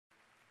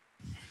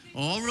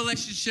All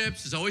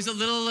relationships, there's always a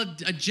little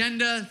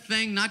agenda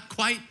thing not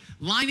quite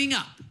lining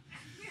up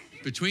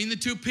between the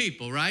two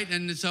people, right?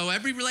 And so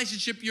every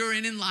relationship you're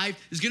in life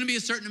is going to be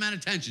a certain amount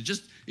of tension.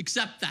 Just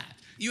accept that.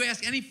 You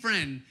ask any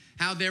friend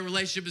how their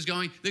relationship is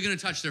going, they're going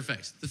to touch their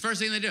face. The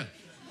first thing they do.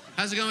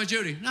 How's it going with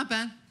Judy? Not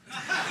bad.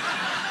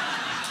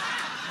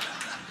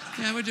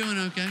 Yeah, we're doing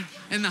okay.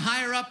 And the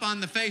higher up on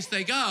the face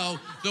they go,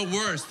 the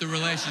worse the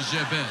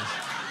relationship is.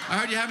 I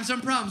heard you're having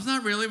some problems.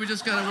 Not really. We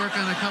just got to work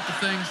on a couple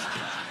things.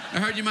 I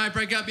heard you might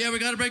break up. Yeah, we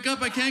got to break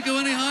up. I can't go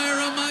any higher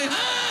on my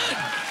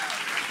head.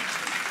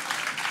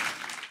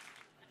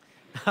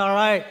 All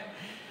right.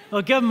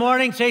 Well, good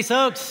morning, Chase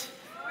Oaks.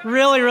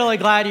 Really, really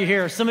glad you're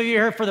here. Some of you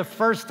are here for the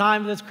first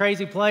time in this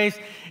crazy place,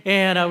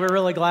 and we're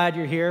really glad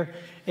you're here.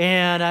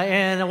 And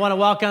I want to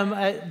welcome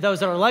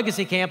those at our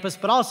Legacy campus,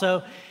 but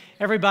also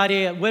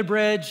everybody at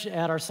Woodbridge,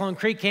 at our Sloan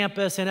Creek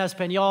campus in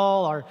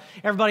Espanol, or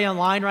everybody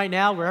online right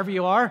now, wherever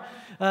you are.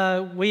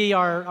 We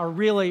are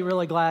really,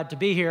 really glad to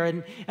be here.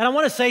 And I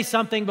want to say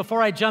something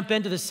before I jump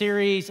into the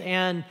series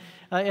and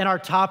in our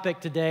topic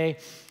today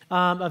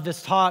of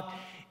this talk.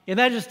 And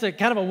that is just a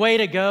kind of a way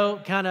to go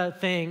kind of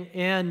thing.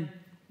 And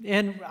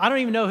I don't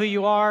even know who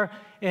you are,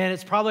 and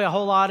it's probably a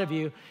whole lot of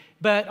you.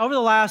 But over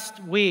the last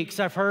weeks,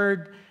 I've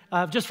heard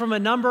just from a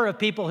number of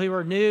people who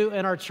are new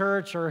in our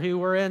church or who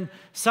were in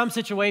some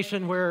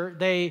situation where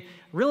they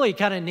really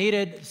kind of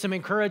needed some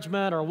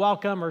encouragement or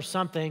welcome or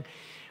something,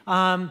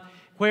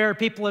 where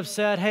people have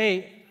said,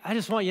 hey, I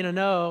just want you to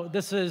know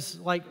this is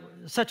like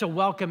such a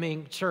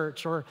welcoming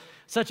church or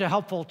such a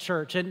helpful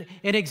church. And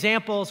in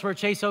examples where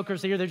Chase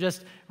Oakers either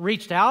just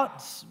reached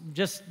out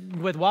just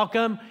with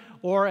welcome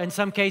or in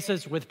some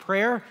cases with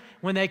prayer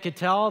when they could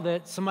tell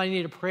that somebody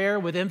needed prayer,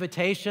 with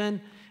invitation,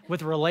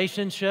 with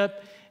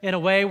relationship, in a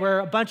way where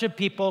a bunch of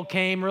people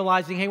came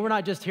realizing, hey, we're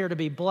not just here to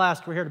be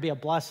blessed, we're here to be a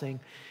blessing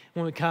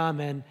when we come.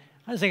 And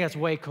I just think that's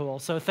way cool.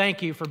 So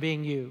thank you for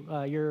being you.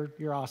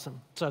 You're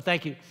awesome. So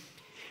thank you.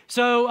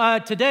 So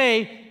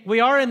today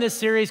we are in this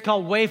series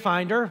called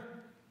Wayfinder.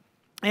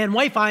 And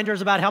Wayfinder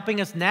is about helping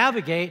us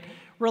navigate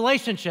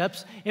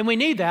relationships, and we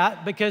need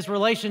that because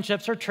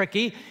relationships are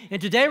tricky.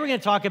 And today we're going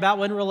to talk about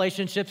when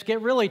relationships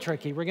get really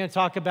tricky. We're going to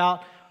talk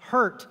about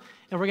hurt,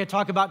 and we're going to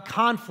talk about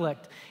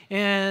conflict,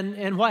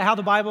 and how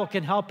the Bible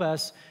can help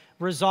us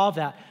resolve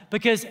that.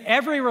 Because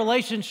every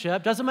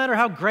relationship, doesn't matter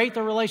how great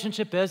the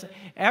relationship is,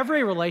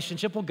 every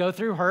relationship will go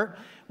through hurt,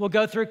 will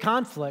go through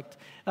conflict.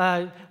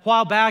 A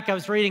while back, I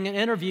was reading an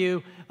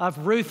interview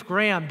of Ruth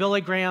Graham,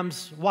 Billy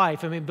Graham's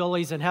wife. I mean,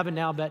 Billy's in heaven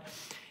now, but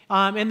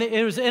and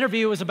it was an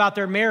interview. It was about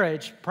their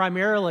marriage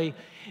primarily,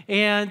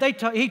 and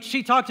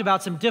she talked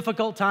about some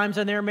difficult times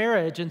in their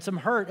marriage and some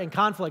hurt and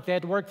conflict they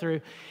had to work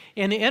through.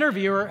 And the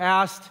interviewer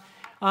asked,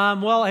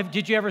 "Well,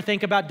 did you ever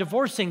think about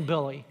divorcing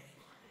Billy?"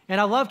 And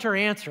I loved her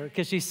answer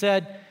because she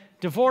said,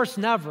 "Divorce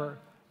never,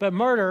 but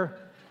murder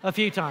a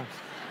few times,"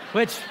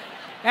 which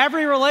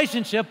every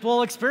relationship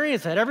will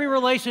experience that. Every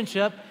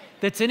relationship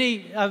that's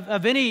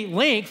of any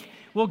length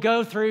will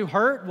go through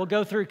hurt, will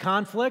go through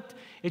conflict.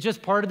 It's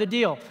just part of the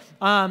deal.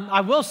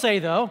 I will say,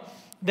 though,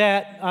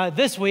 that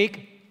this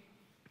week,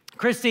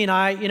 Christy and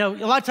I, a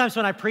lot of times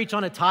when I preach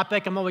on a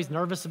topic, I'm always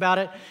nervous about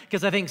it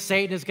because I think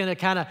Satan is going to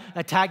kind of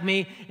attack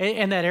me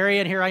in that area.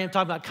 And here I am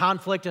talking about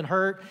conflict and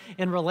hurt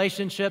and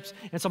relationships.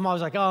 And so I'm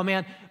always like, oh,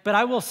 man. But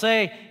I will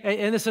say,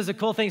 and this is a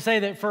cool thing to say,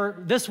 that for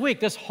this week,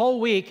 this whole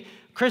week,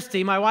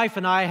 Christy, my wife,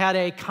 and I had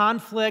a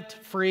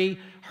conflict-free,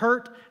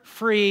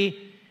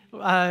 hurt-free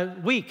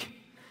week.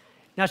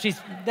 Now,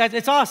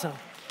 it's awesome.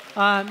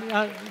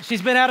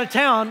 She's been out of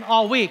town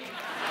all week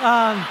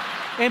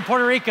in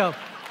Puerto Rico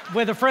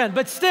with a friend.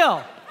 But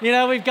still,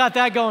 we've got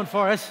that going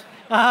for us.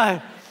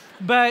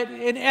 But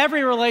in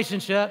every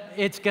relationship,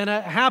 it's going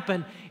to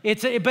happen.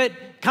 But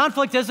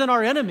conflict isn't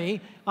our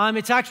enemy.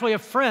 It's actually a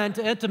friend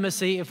to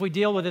intimacy if we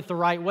deal with it the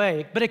right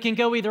way. But it can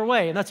go either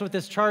way, and that's what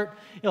this chart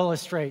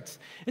illustrates.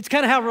 It's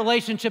kind of how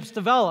relationships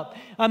develop.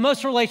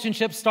 Most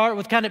relationships start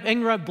with kind of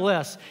ignorant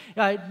bliss.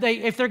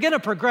 If they're going to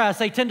progress,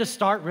 they tend to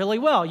start really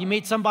well. You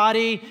meet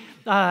somebody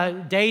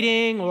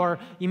dating, or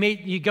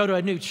you go to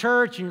a new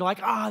church, and you're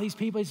like, these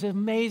people, it's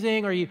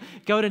amazing. Or you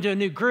go into a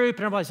new group,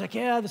 and everybody's like,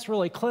 yeah, this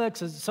really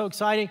clicks. It's so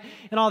exciting,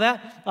 and all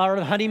that. Or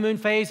the honeymoon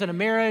phase in a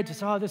marriage,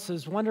 it's, this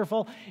is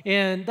wonderful,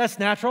 and that's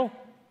natural.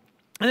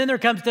 And then there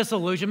comes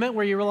disillusionment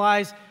where you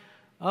realize,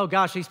 oh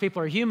gosh, these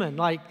people are human,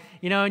 and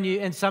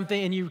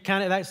you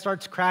kind of, that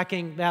starts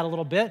cracking that a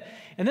little bit.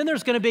 And then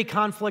there's going to be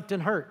conflict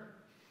and hurt.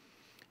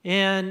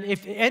 And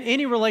if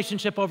any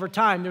relationship over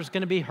time, there's going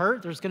to be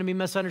hurt, there's going to be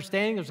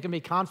misunderstanding, there's going to be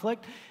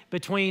conflict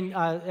between,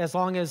 as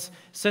long as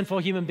sinful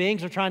human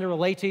beings are trying to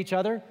relate to each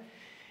other.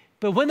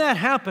 But when that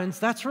happens,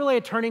 that's really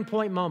a turning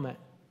point moment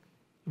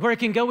where it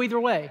can go either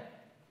way.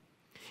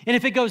 And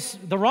if it goes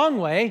the wrong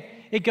way,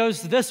 it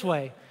goes this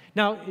way.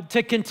 Now,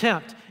 to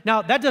contempt.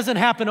 Now, that doesn't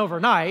happen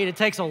overnight. It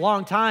takes a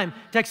long time.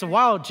 It takes a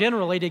while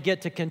generally to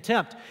get to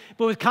contempt.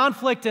 But with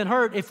conflict and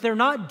hurt, if they're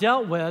not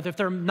dealt with, if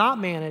they're not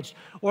managed,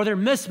 or they're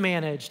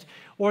mismanaged,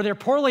 or they're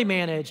poorly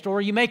managed,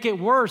 or you make it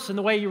worse in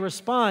the way you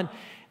respond,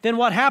 then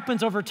what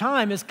happens over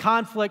time is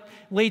conflict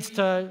leads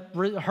to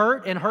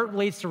hurt, and hurt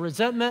leads to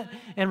resentment,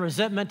 and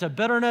resentment to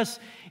bitterness,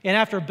 and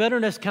after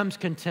bitterness comes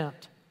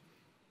contempt,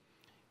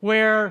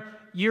 where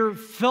your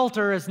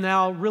filter is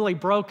now really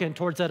broken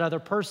towards that other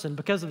person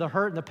because of the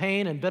hurt and the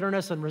pain and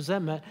bitterness and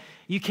resentment.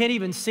 You can't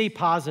even see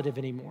positive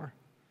anymore.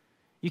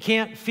 You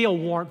can't feel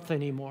warmth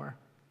anymore.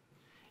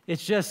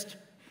 It's just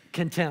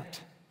contempt.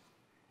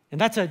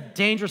 And that's a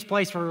dangerous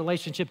place for a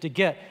relationship to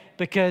get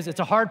because it's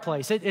a hard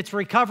place. It's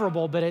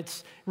recoverable, but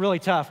it's really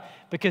tough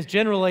because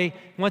generally,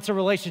 once a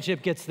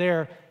relationship gets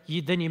there,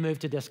 then you move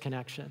to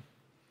disconnection.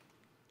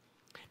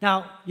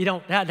 Now, you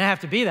don't have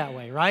to be that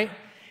way, right?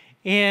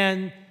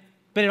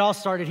 But it all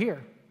started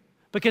here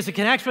because it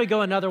can actually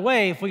go another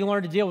way if we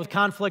learn to deal with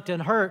conflict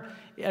and hurt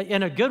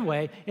in a good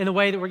way, in the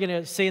way that we're going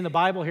to see in the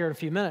Bible here in a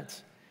few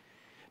minutes.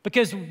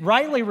 Because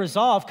rightly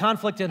resolved,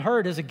 conflict and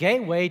hurt is a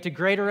gateway to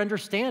greater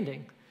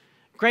understanding,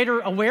 greater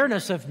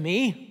awareness of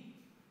me,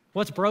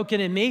 what's broken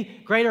in me,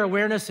 greater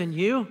awareness in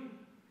you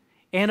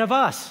and of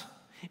us,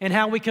 and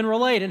how we can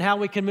relate and how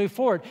we can move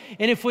forward.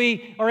 And if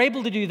we are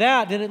able to do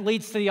that, then it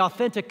leads to the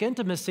authentic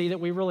intimacy that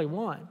we really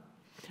want.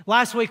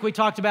 Last week, we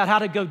talked about how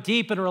to go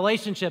deep in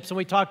relationships, and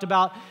we talked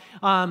about,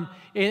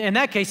 in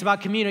that case,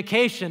 about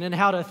communication and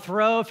how to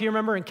throw, if you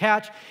remember, and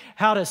catch,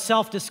 how to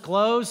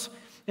self-disclose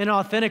in an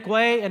authentic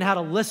way, and how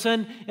to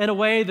listen in a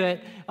way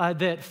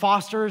that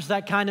fosters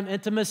that kind of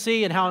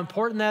intimacy, and how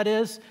important that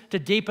is to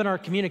deepen our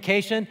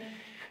communication.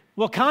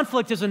 Well,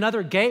 conflict is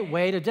another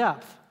gateway to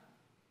depth.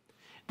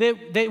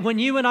 That when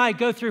you and I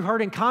go through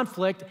hurt and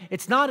conflict,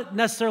 it's not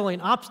necessarily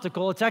an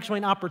obstacle, it's actually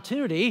an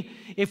opportunity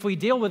if we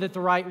deal with it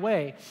the right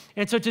way.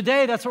 And so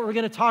today, that's what we're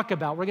going to talk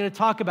about. We're going to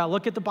talk about,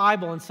 look at the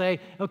Bible and say,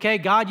 okay,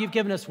 God, you've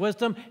given us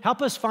wisdom,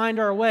 help us find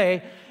our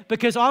way,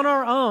 because on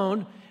our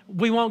own,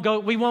 we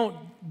won't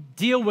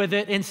deal with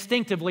it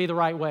instinctively the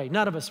right way.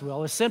 None of us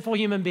will. As sinful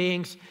human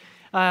beings,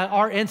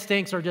 our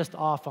instincts are just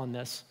off on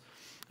this.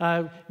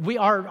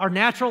 Our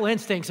natural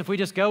instincts, if we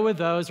just go with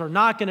those, are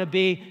not going to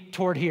be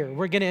toward here.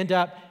 We're going to end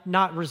up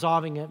not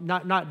resolving it,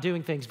 not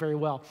doing things very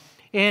well.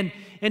 And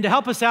to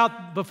help us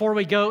out before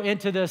we go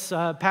into this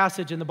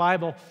passage in the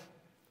Bible,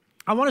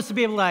 I want us to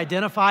be able to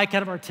identify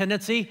kind of our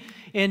tendency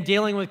in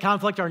dealing with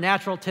conflict, our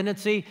natural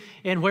tendency,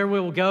 and where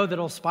we will go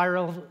that'll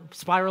spiral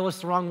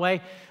us the wrong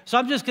way.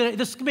 So this is going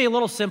to be a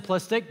little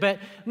simplistic, but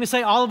I'm going to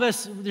say all of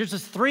us, there's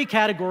just 3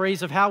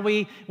 categories of how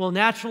we will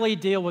naturally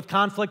deal with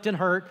conflict and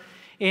hurt.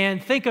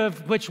 And think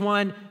of which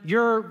one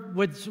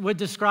would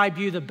describe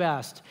you the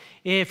best.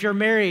 If you're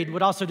married,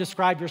 would also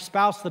describe your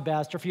spouse the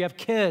best, or if you have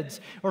kids,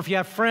 or if you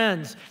have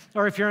friends,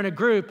 or if you're in a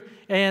group,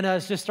 and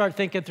just start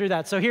thinking through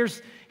that. So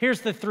here's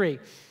the 3.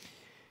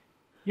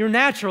 You're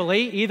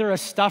naturally either a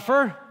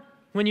stuffer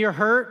when you're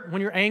hurt, when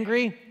you're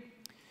angry,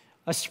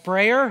 a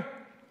sprayer,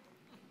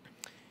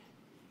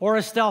 or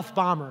a stealth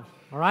bomber,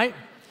 all right?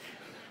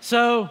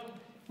 So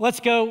let's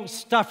go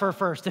stuffer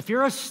first. If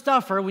you're a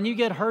stuffer, when you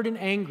get hurt and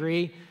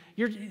angry,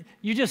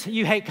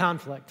 you hate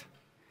conflict.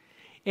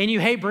 And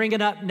you hate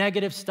bringing up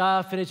negative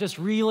stuff, and it's just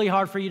really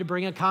hard for you to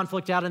bring a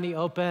conflict out in the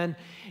open.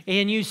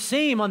 And you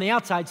seem on the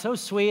outside so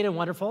sweet and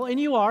wonderful, and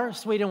you are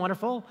sweet and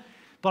wonderful,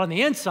 but on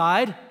the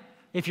inside,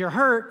 if you're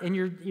hurt and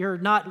you're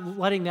not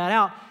letting that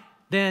out,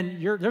 then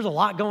there's a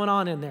lot going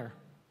on in there.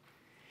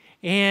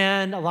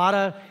 And a lot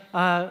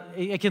of,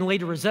 it can lead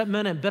to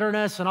resentment and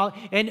bitterness and all.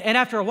 And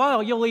after a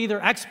while, you'll either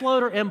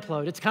explode or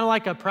implode. It's kind of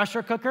like a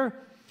pressure cooker.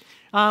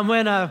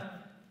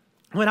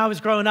 When I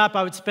was growing up,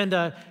 I would spend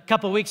a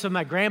couple weeks with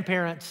my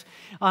grandparents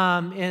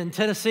in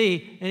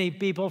Tennessee. Any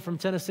people from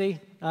Tennessee?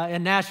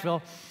 In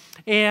Nashville.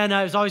 And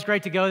it was always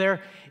great to go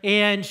there.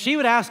 And she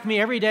would ask me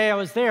every day I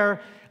was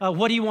there,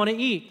 what do you want to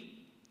eat?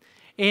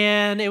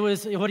 And it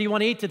was, what do you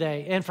want to eat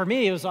today? And for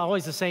me, it was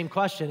always the same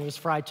question. It was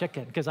fried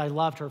chicken, because I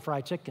loved her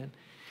fried chicken.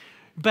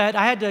 But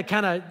I had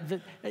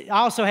to I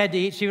also had to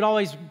eat, she would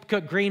always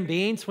cook green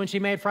beans when she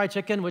made fried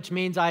chicken, which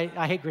means I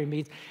hate green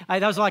beans.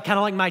 That was kind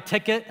of like my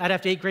ticket. I'd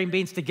have to eat green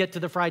beans to get to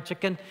the fried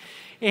chicken.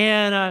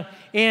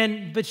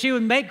 But she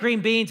would make green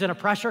beans in a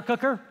pressure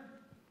cooker.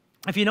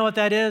 If you know what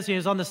that is,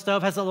 it's on the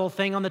stove, has a little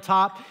thing on the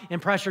top, and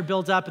pressure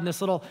builds up, and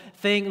this little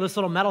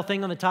metal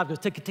thing on the top goes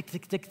tick, tick,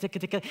 tick, tick, tick,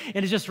 tick, tick.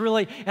 And it's just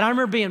really, and I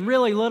remember being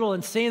really little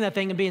and seeing that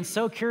thing and being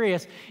so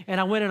curious,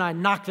 and I went and I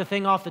knocked the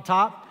thing off the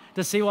top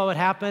to see what would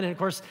happen. And of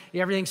course,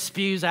 everything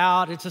spews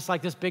out. It's just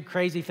like this big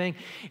crazy thing.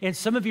 And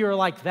some of you are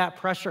like that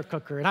pressure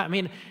cooker. And I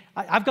mean,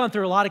 I've gone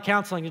through a lot of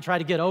counseling to try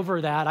to get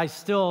over that. I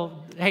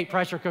still hate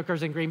pressure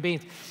cookers and green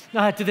beans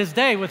to this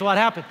day with what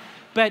happened.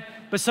 But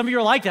some of you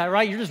are like that,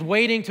 right? You're just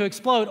waiting to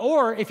explode.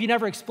 Or if you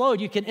never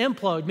explode, you can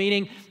implode,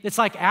 meaning it's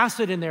like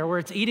acid in there where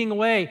it's eating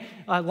away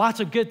lots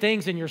of good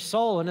things in your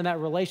soul and in that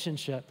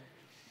relationship.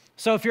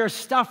 So if you're a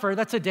stuffer,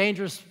 that's a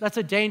dangerous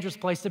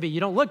place to be. You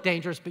don't look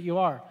dangerous, but you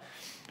are.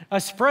 A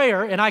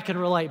sprayer, and I can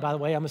relate, by the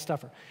way, I'm a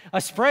stuffer.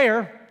 A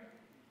sprayer,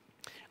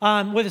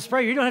 with a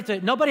sprayer,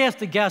 nobody has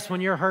to guess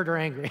when you're hurt or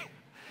angry.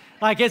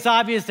 Like it's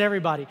obvious to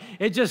everybody.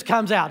 It just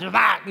comes out,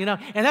 you know.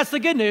 And that's the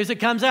good news. It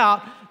comes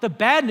out. The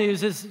bad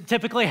news is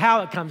typically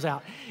how it comes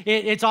out.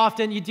 It's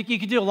often, you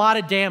can do a lot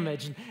of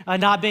damage,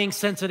 not being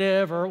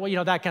sensitive or, you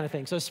know, that kind of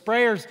thing. So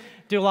sprayers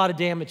do a lot of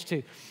damage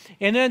too.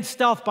 And then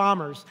stealth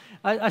bombers.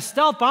 A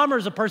stealth bomber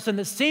is a person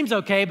that seems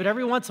okay, but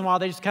every once in a while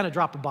they just kind of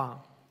drop a bomb.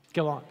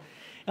 Go on.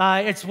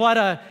 It's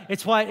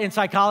what in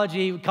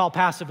psychology we call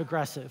passive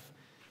aggressive.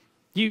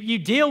 You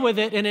deal with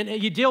it,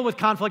 and you deal with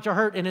conflict or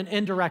hurt in an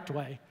indirect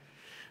way.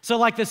 So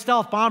like the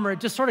stealth bomber, it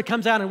just sort of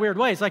comes out in weird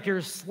ways. Like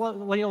you're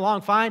slowing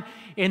along fine,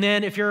 and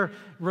then if you're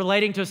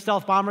relating to a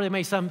stealth bomber, they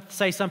may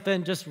say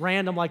something just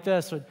random like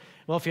this.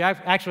 Well, if you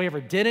actually ever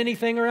did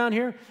anything around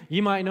here,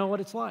 you might know what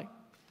it's like.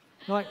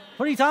 You're like,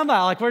 what are you talking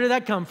about? Like, where did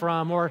that come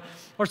from? Or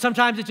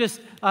sometimes it's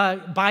just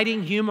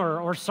biting humor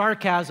or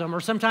sarcasm, or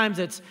sometimes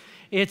it's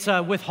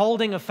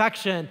withholding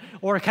affection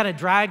or kind of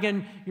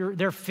dragging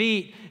their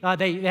feet.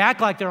 They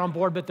act like they're on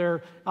board, but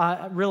they're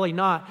really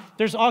not.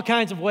 There's all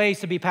kinds of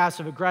ways to be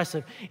passive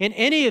aggressive. And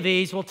any of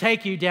these will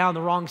take you down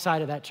the wrong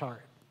side of that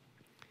chart.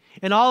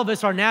 And all of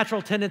us, our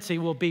natural tendency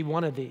will be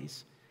one of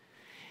these.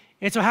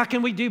 And so how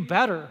can we do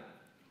better?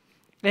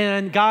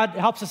 And God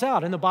helps us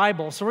out in the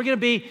Bible. So we're going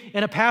to be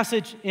in a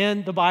passage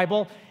in the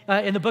Bible,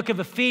 in the book of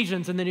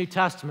Ephesians in the New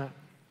Testament.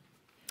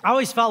 I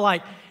always felt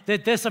like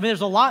that there's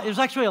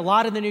actually a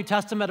lot in the New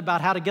Testament about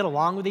how to get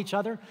along with each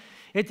other.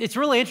 It's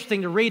really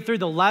interesting to read through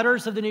the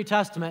letters of the New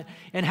Testament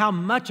and how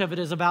much of it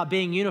is about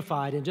being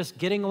unified and just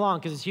getting along,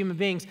 because as human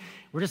beings,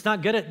 we're just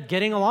not good at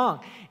getting along.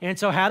 And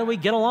so how do we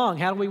get along?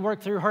 How do we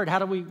work through hurt? How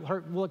do we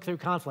work through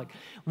conflict?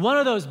 One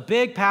of those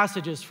big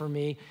passages for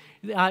me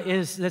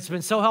that's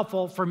been so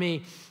helpful for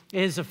me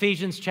is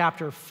Ephesians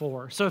chapter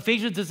 4. So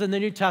Ephesians is in the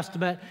New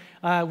Testament.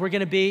 We're going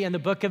to be in the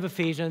book of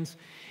Ephesians.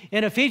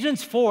 In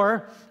Ephesians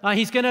 4,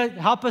 he's going to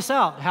help us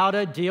out how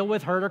to deal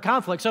with hurt or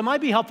conflict. So it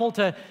might be helpful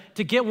to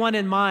get one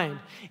in mind.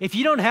 If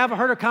you don't have a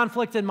hurt or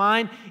conflict in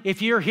mind,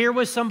 if you're here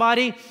with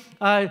somebody,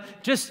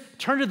 just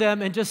turn to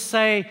them and just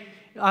say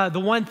the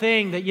one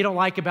thing that you don't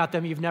like about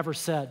them you've never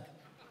said.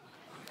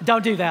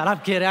 Don't do that. I'm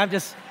kidding. I'm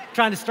just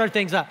trying to stir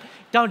things up.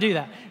 Don't do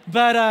that.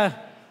 But,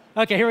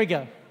 okay, here we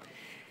go.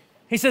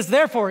 He says,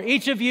 therefore,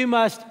 each of you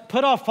must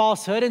put off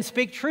falsehood and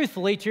speak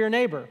truthfully to your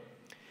neighbor.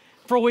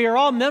 For we are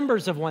all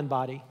members of one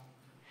body.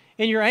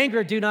 In your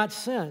anger, do not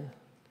sin.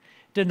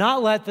 Do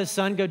not let the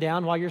sun go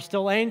down while you're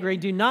still angry.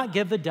 Do not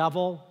give the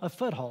devil a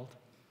foothold.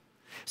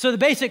 So the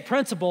basic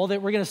principle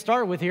that we're going to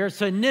start with here is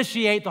to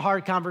initiate the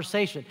hard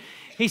conversation.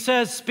 He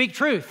says, speak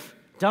truth.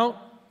 Don't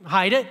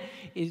hide it.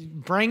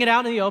 Bring it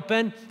out in the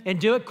open and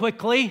do it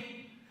quickly.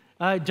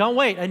 Don't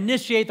wait.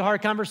 Initiate the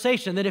hard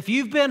conversation. That if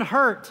you've been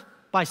hurt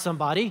by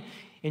somebody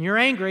and you're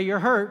angry, you're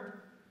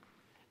hurt,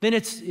 then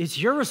it's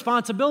your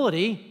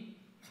responsibility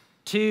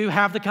to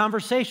have the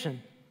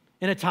conversation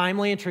in a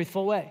timely and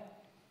truthful way.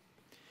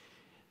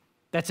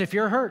 That's if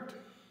you're hurt.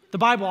 The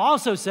Bible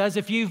also says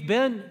if you've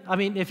been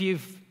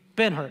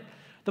hurt.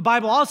 The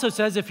Bible also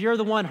says if you're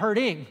the one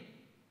hurting,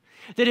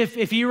 that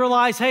if you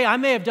realize, hey, I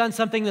may have done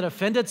something that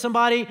offended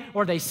somebody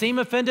or they seem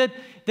offended,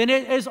 then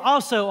it is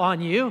also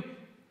on you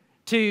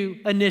to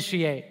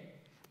initiate.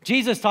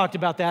 Jesus talked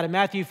about that in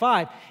Matthew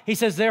 5. He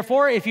says,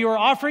 therefore, if you are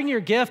offering your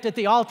gift at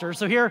the altar,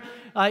 so here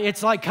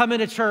it's like coming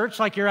to church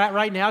like you're at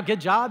right now. Good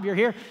job, you're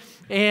here.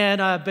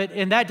 But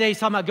in that day, he's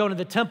talking about going to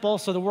the temple,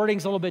 so the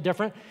wording's a little bit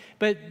different.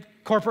 But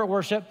corporate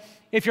worship,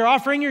 if you're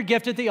offering your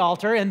gift at the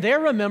altar and there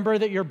remember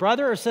that your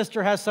brother or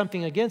sister has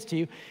something against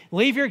you,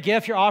 leave your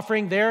gift, your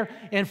offering there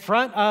in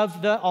front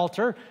of the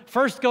altar.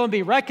 First go and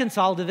be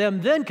reconciled to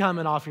them, then come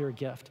and offer your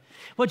gift.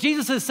 What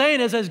Jesus is saying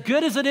is, as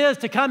good as it is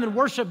to come and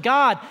worship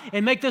God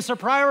and make this a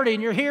priority,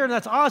 and you're here and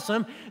that's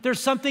awesome, there's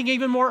something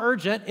even more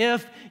urgent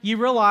if you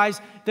realize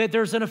that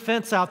there's an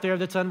offense out there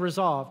that's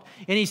unresolved.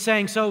 And he's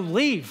saying, so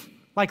leave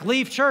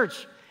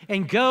church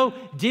and go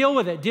deal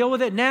with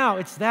it now.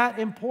 It's that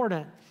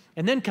important.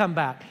 And then come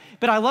back.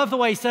 But I love the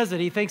way he says it.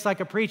 He thinks like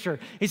a preacher.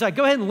 He's like,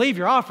 go ahead and leave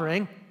your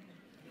offering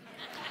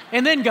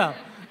and then go.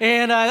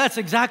 And that's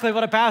exactly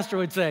what a pastor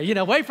would say.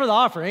 Wait for the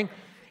offering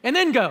and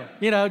then go,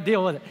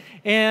 deal with it.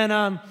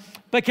 And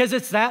because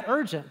it's that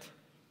urgent.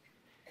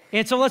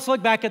 And so let's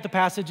look back at the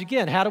passage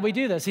again. How do we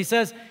do this? He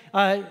says,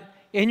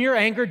 in your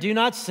anger, do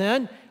not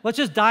sin. Let's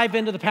just dive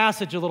into the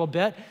passage a little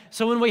bit.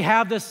 So when we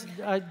have this,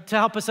 to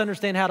help us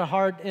understand how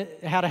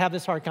to have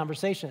this hard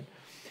conversation.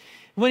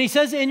 When he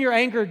says, in your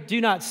anger, do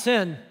not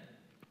sin.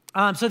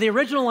 So the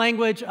original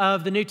language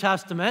of the New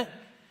Testament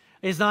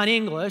is not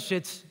English,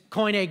 it's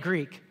Koine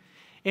Greek.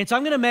 And so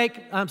I'm going to make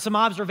some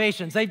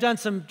observations. They've done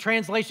some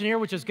translation here,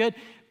 which is good,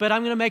 but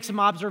I'm going to make some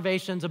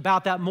observations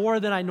about that more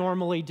than I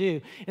normally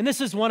do. And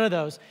this is one of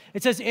those.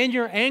 It says, in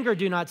your anger,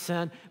 do not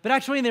sin. But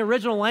actually in the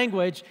original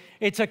language,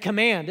 it's a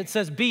command. It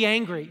says, be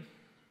angry.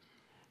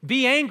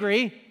 Be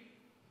angry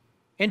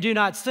and do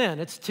not sin.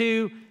 It's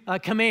two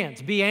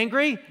commands. Be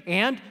angry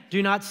and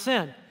do not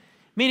sin.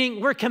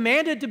 Meaning we're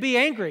commanded to be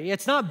angry.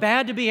 It's not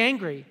bad to be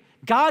angry.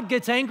 God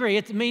gets angry,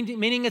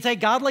 meaning it's a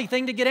godly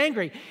thing to get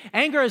angry.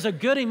 Anger is a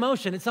good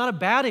emotion. It's not a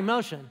bad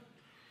emotion.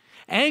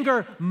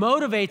 Anger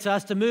motivates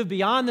us to move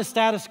beyond the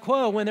status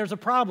quo when there's a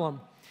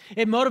problem.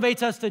 It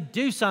motivates us to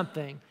do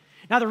something.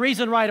 Now, the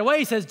reason right away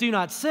he says do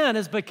not sin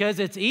is because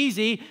it's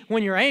easy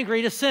when you're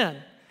angry to sin.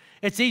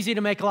 It's easy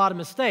to make a lot of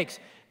mistakes,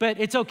 but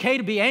it's okay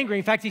to be angry.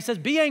 In fact, he says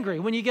be angry.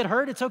 When you get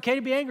hurt, it's okay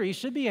to be angry. You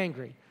should be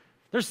angry.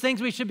 There's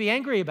things we should be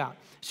angry about.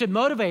 It should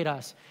motivate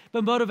us,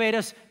 but motivate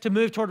us to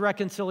move toward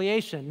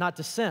reconciliation, not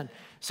to sin.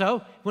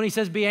 So when he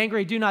says be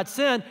angry, do not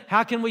sin,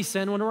 how can we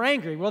sin when we're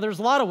angry? Well, there's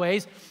a lot of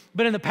ways,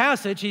 but in the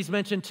passage, he's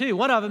mentioned two.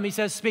 One of them, he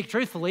says, speak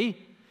truthfully,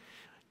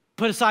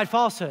 put aside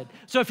falsehood.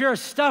 So if you're a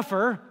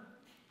stuffer,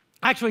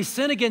 actually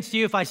sin against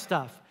you if I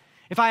stuff.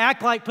 If I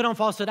act like, put on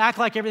falsehood, act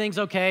like everything's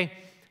okay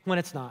when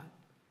it's not.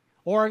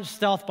 Or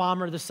stealth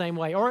bomber the same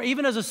way. Or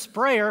even as a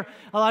sprayer,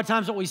 a lot of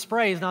times what we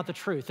spray is not the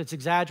truth. It's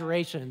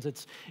exaggerations.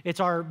 It's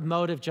our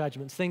motive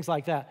judgments, things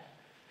like that.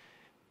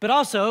 But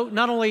also,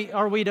 not only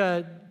are we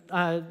to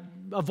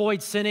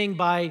avoid sinning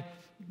by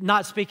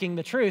not speaking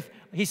the truth,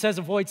 he says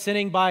avoid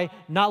sinning by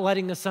not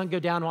letting the sun go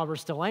down while we're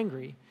still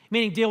angry,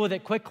 meaning deal with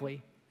it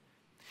quickly.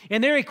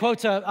 And there he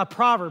quotes a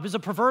proverb. It's a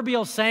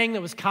proverbial saying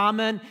that was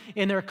common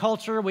in their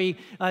culture. We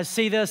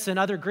see this in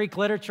other Greek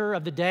literature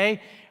of the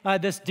day.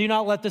 This, do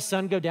not let the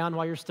sun go down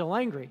while you're still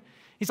angry.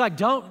 He's like,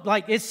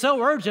 it's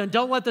so urgent,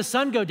 don't let the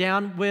sun go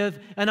down with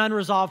an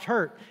unresolved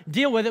hurt.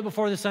 Deal with it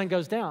before the sun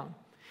goes down.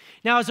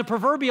 Now, as a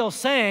proverbial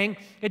saying,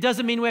 it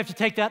doesn't mean we have to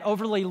take that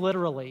overly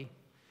literally.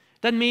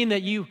 Doesn't mean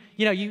that you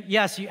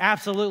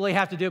absolutely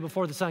have to do it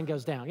before the sun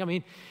goes down. I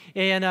mean,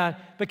 and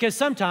because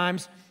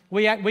sometimes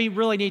we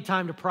really need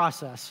time to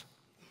process.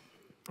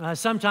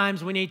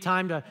 Sometimes we need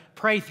time to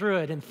pray through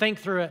it and think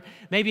through it,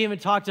 maybe even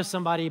talk to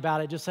somebody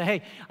about it. Just say,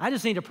 hey, I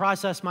just need to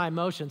process my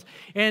emotions.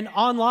 And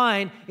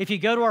online, if you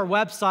go to our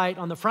website,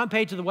 on the front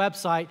page of the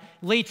website,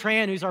 Lee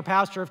Tran, who's our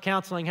pastor of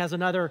counseling, has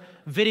another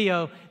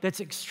video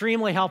that's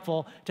extremely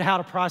helpful to how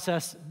to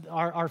process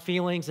our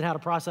feelings and how to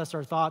process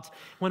our thoughts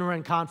when we're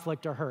in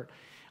conflict or hurt.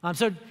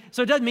 So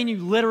it doesn't mean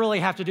you literally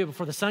have to do it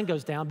before the sun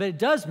goes down, but it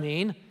does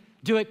mean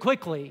do it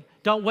quickly.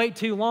 Don't wait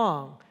too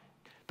long.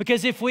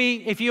 Because if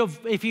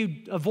you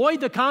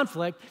avoid the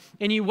conflict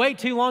and you wait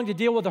too long to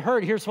deal with the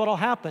hurt, here's what will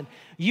happen.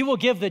 You will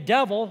give the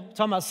devil,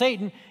 talking about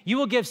Satan, you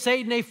will give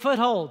Satan a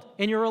foothold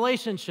in your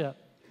relationship.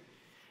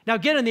 Now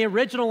again, in the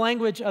original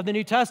language of the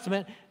New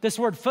Testament, this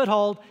word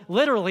foothold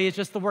literally is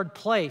just the word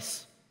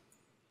place.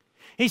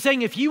 He's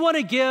saying if you want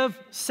to give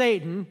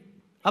Satan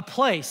a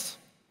place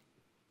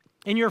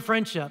in your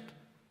friendship,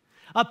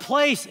 a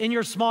place in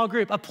your small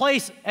group, a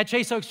place at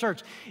Chase Oaks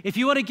Church. If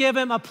you want to give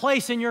him a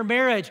place in your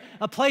marriage,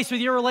 a place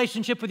with your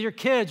relationship with your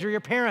kids or your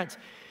parents,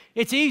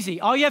 it's easy.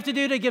 All you have to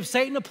do to give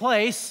Satan a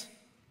place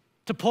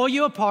to pull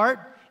you apart,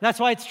 that's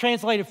why it's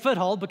translated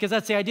foothold, because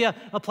that's the idea,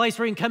 a place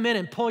where he can come in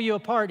and pull you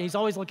apart, and he's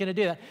always looking to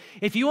do that.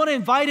 If you want to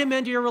invite him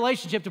into your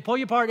relationship to pull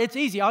you apart, it's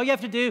easy. All you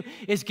have to do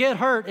is get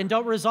hurt and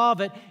don't resolve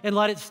it and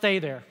let it stay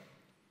there.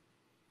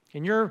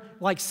 And you're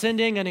like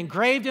sending an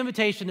engraved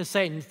invitation to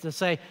Satan to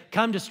say,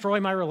 come destroy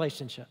my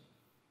relationship.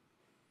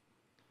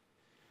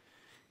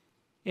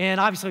 And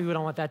obviously we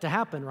don't want that to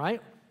happen,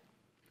 right?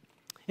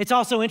 It's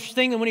also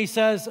interesting that when he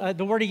says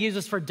the word he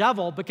uses for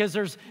devil, because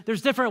there's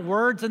different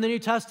words in the New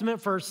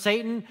Testament for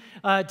Satan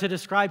to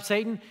describe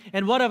Satan.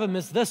 And one of them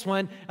is this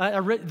one.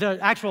 The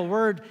actual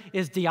word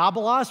is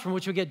diabolos, from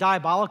which we get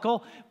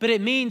diabolical, but it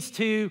means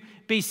to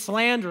be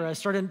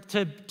slanderous or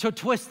to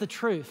twist the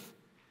truth.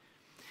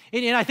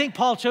 And I think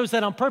Paul chose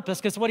that on purpose,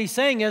 because what he's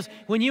saying is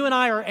when you and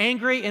I are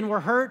angry and we're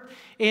hurt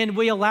and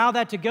we allow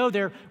that to go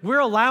there, we're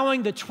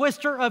allowing the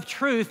twister of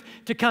truth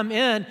to come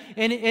in,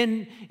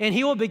 and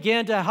he will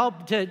begin to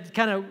help to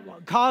kind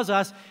of cause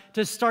us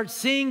to start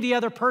seeing the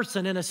other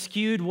person in a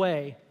skewed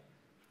way.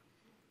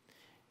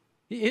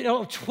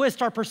 It'll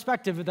twist our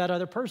perspective of that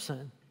other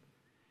person.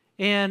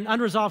 And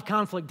unresolved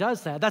conflict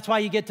does that. That's why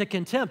you get to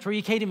contempt, where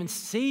you can't even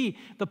see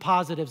the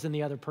positives in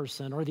the other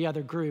person or the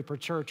other group or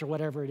church or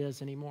whatever it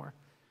is anymore.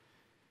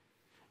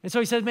 And so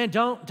he says, man,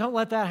 don't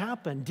let that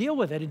happen. Deal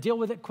with it and deal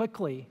with it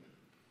quickly.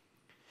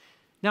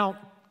 Now,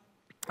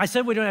 I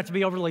said we don't have to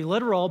be overly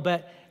literal,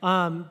 but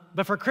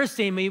for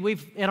Christy and me,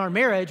 in our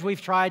marriage,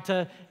 we've tried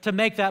to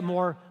make that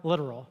more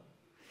literal.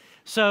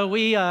 So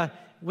we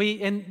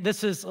and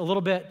this is a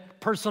little bit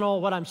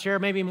personal, what I'm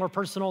sharing, maybe more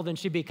personal than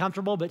she'd be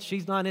comfortable, but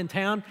she's not in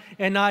town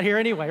and not here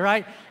anyway,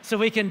 right? So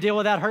we can deal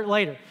with that hurt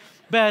later.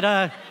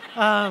 But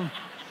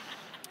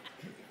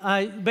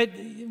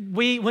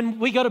when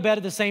we go to bed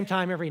at the same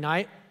time every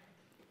night,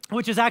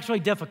 which is actually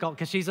difficult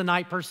because she's a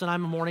night person,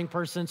 I'm a morning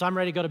person, so I'm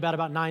ready to go to bed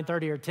about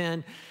 9:30 or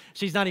 10.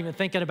 She's not even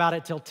thinking about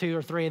it till 2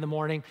 or 3 in the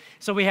morning,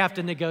 so we have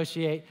to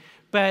negotiate.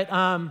 But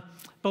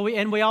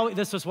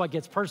this is what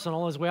gets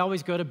personal, is we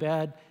always go to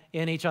bed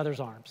in each other's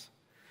arms.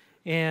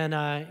 And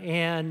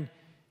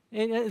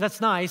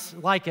that's nice,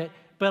 like it,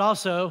 but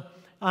also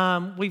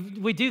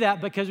we do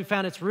that because we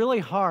found it's really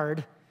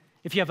hard,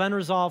 if you have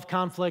unresolved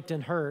conflict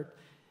and hurt,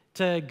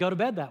 to go to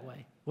bed that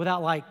way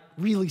without like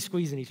really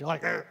squeezing each other,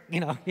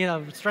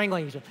 like,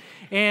 strangling each other.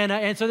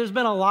 And so there's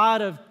been a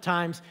lot of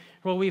times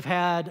where we've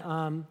had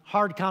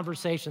hard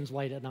conversations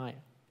late at night.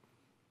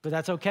 But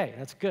that's okay.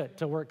 That's good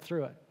to work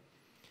through it.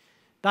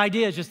 The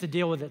idea is just to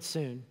deal with it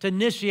soon, to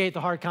initiate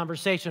the hard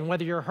conversation,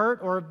 whether you're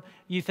hurt or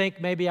you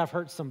think maybe I've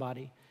hurt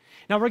somebody.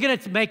 Now, we're going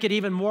to make it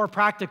even more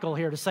practical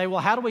here to say, well,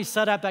 how do we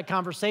set up that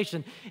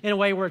conversation in a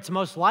way where it's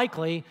most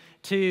likely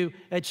to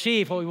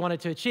achieve what we want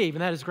it to achieve?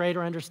 And that is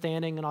greater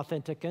understanding and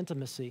authentic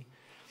intimacy.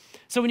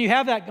 So when you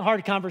have that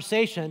hard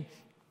conversation,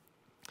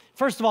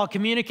 first of all,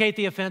 communicate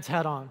the offense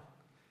head on.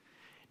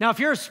 Now, if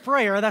you're a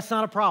sprayer, that's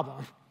not a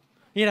problem.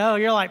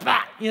 You're like,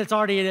 bah! It's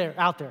already there,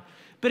 out there.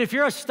 But if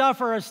you're a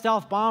stuffer or a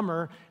stealth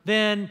bomber,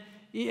 then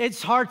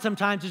it's hard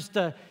sometimes just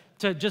to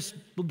just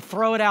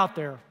throw it out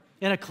there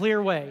in a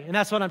clear way. And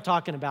that's what I'm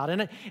talking about.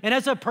 And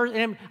as a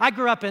person, I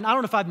grew up in, I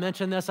don't know if I've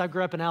mentioned this, I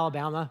grew up in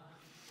Alabama.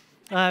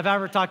 Have I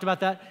ever talked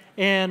about that?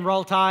 And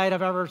Roll Tide,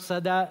 I've ever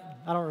said that?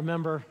 I don't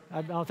remember.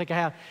 I don't think I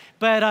have.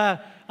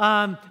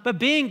 But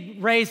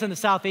being raised in the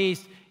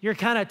Southeast, you're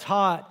kind of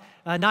taught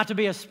not to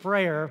be a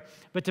sprayer,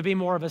 but to be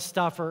more of a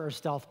stuffer or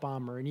stealth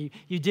bomber. And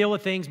you deal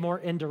with things more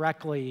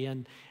indirectly.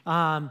 And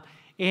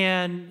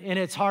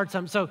it's hard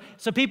sometimes.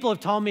 So people have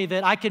told me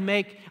that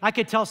I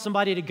could tell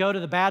somebody to go to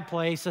the bad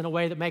place in a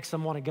way that makes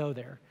them want to go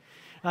there.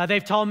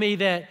 They've told me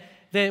that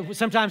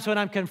sometimes when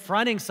I'm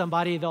confronting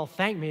somebody, they'll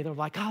thank me. They're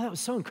like, "Oh, that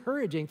was so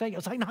encouraging. Thank you." I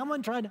was like, "No,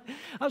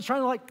 I was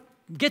trying to like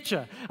get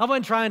you. I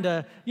wasn't trying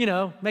to,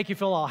 make you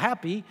feel all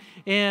happy."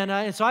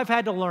 And so I've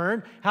had to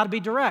learn how to be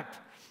direct.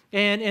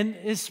 And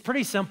it's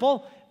pretty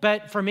simple,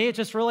 but for me, it's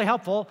just really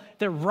helpful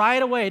that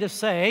right away to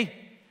say,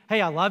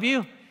 "Hey, I love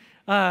you.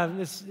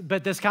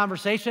 But this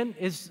conversation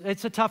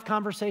it's a tough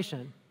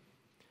conversation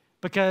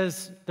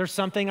because there's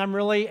something I'm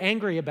really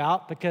angry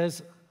about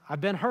because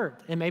I've been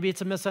hurt. And maybe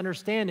it's a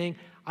misunderstanding.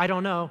 I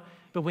don't know,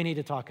 but we need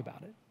to talk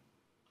about it."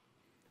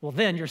 Well,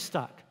 then you're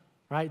stuck,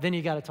 right? Then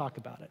you got to talk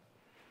about it.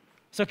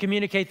 So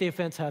communicate the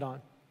offense head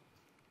on.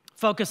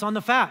 Focus on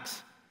the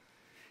facts.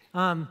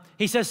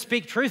 He says,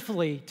 speak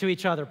truthfully to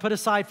each other. Put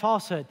aside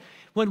falsehood.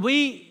 When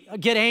we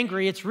get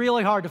angry, it's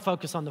really hard to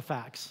focus on the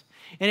facts.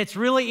 And it's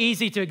really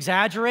easy to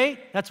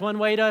exaggerate. That's one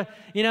way to,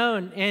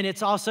 and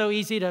it's also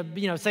easy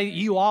to, say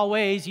you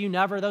always, you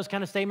never, those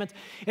kind of statements.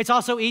 It's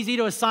also easy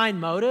to assign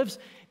motives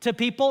to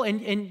people,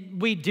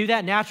 and we do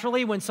that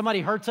naturally. When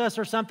somebody hurts us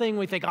or something,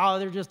 we think, oh,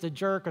 they're just a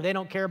jerk, or they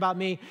don't care about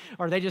me,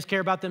 or they just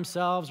care about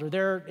themselves, or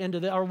they're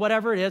or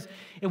whatever it is.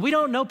 And we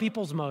don't know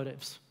people's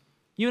motives.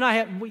 You and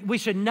I, we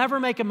should never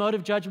make a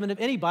motive judgment of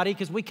anybody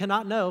because we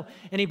cannot know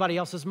anybody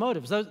else's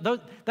motives.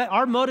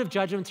 Our motive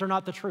judgments are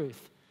not the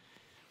truth.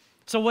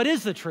 So what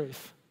is the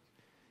truth?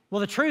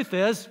 Well, the truth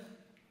is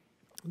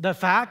the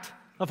fact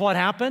of what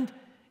happened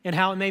and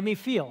how it made me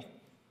feel.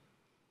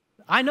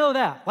 I know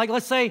that. Like,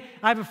 let's say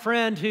I have a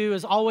friend who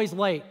is always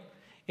late,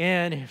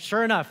 and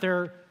sure enough,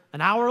 they're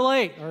an hour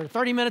late or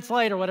 30 minutes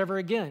late or whatever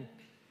again.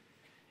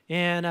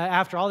 And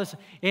after all this,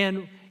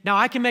 and now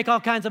I can make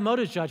all kinds of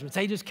motive judgments.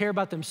 They just care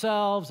about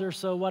themselves, they're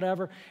so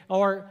whatever,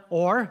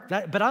 or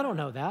that, but I don't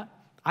know that.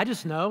 I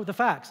just know the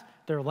facts.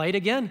 They're late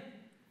again.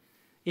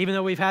 Even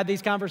though we've had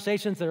these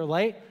conversations, they're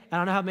late. I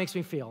don't know how it makes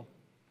me feel.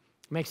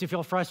 It makes me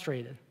feel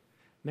frustrated.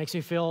 It makes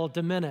me feel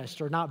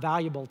diminished or not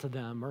valuable to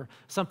them or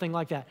something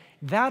like that.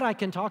 That I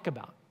can talk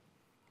about.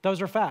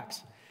 Those are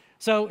facts.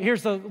 So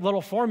here's the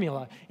little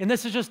formula. And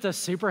this is just a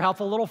super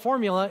helpful little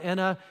formula in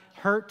a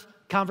hurt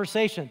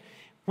conversation.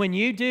 When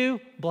you do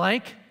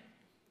blank,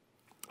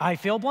 I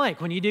feel blank.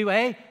 When you do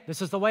A,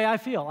 this is the way I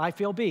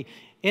feel B.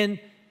 And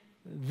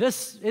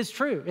this is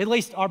true, at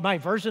least my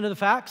version of the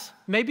facts.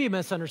 Maybe a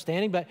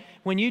misunderstanding, but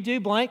when you do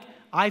blank,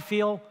 I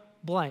feel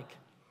blank.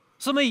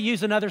 So let me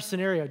use another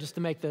scenario just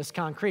to make this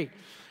concrete.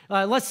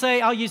 Let's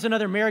say I'll use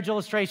another marriage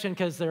illustration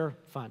because they're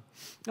fun.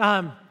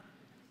 And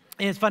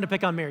it's fun to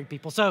pick on married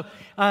people. So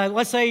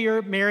let's say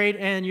you're married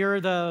and you're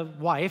the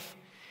wife,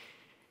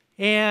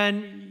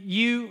 and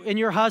you and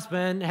your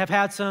husband have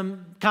had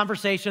some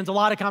conversations, a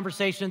lot of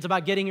conversations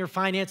about getting your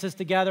finances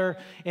together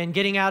and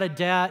getting out of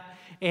debt.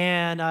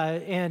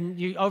 And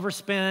you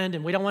overspend,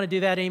 and we don't want to do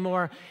that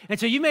anymore. And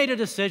so you made a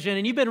decision,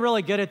 and you've been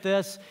really good at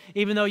this,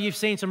 even though you've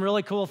seen some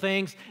really cool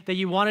things that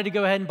you wanted to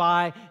go ahead and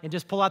buy and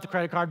just pull out the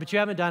credit card, but you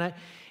haven't done it.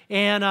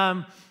 And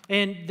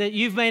that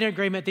you've made an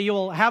agreement that you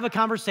will have a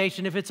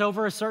conversation if it's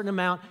over a certain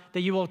amount,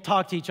 that you will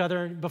talk to each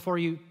other before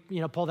you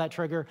pull that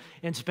trigger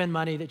and spend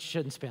money that you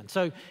shouldn't spend.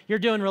 So you're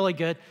doing really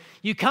good.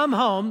 You come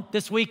home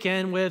this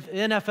weekend with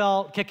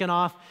NFL kicking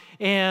off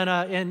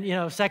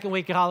and second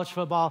week of college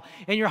football,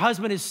 and your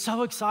husband is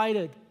so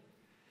excited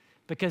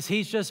because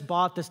he's just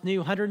bought this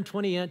new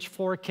 120-inch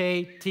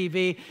 4K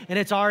TV, and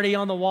it's already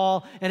on the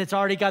wall, and it's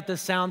already got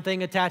this sound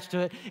thing attached to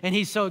it, and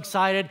he's so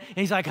excited, and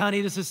he's like, honey,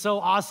 this is so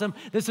awesome.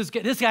 This is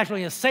actually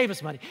going to save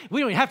us money.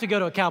 We don't even have to go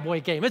to a Cowboy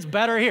game. It's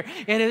better here,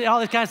 and all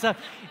this kind of stuff.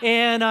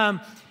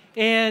 And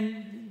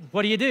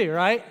what do,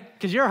 right?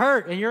 Because you're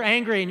hurt, and you're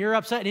angry, and you're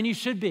upset, and you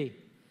should be.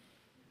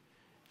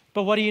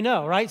 But what do you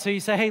know, right? So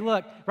you say, hey,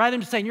 look, rather than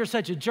just saying you're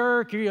such a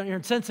jerk, you're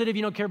insensitive,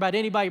 you don't care about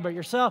anybody but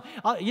yourself,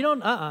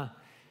 But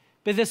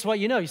this is what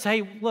you know. You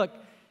say, hey, look,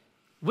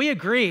 We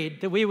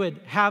agreed that we would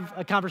have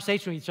a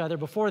conversation with each other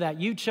before that.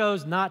 You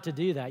chose not to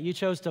do that. You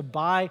chose to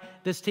buy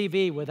this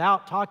TV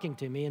without talking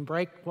to me and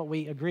break what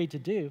we agreed to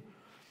do.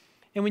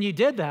 And when you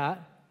did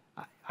that,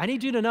 I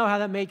need you to know how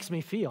that makes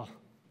me feel.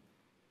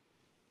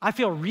 I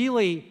feel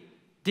really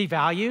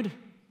devalued.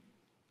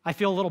 I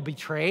feel a little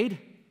betrayed.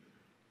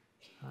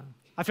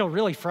 I feel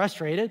really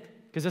frustrated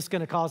because it's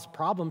going to cause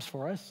problems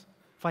for us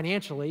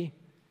financially.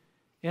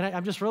 And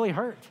I'm just really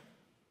hurt.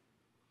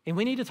 And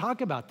we need to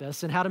talk about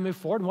this and how to move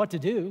forward and what to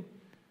do,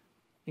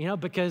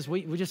 because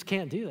we just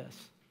can't do this.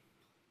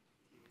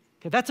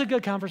 Okay, that's a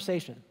good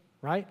conversation,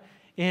 right?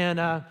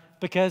 And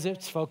because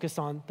it's focused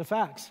on the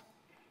facts.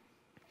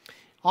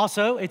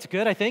 Also, it's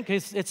good, I think,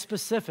 because it's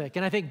specific.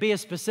 And I think be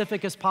as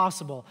specific as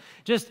possible.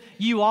 Just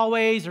you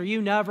always, or you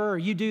never, or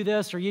you do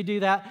this, or you do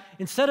that.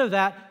 Instead of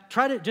that,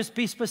 try to just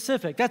be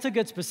specific. That's a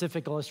good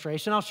specific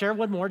illustration. I'll share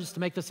one more just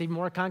to make this even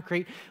more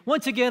concrete.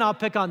 Once again, I'll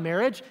pick on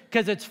marriage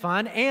because it's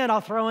fun, and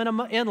I'll throw in an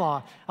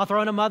in-law. I'll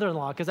throw in a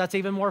mother-in-law because that's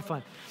even more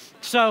fun.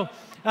 So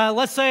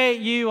let's say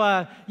you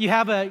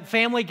have a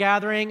family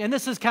gathering, and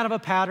this is kind of a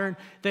pattern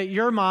that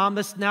your mom,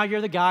 now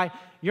you're the guy,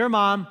 your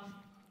mom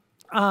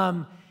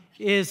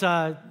is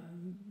at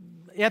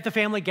the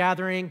family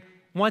gathering,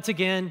 once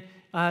again,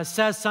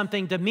 says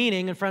something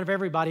demeaning in front of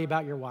everybody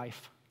about your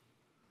wife,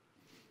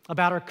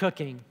 about her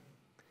cooking,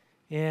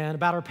 and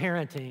about her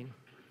parenting.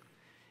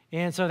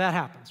 And so that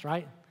happens,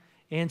 right?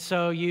 And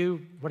so what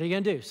are you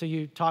going to do? So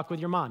you talk with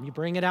your mom. You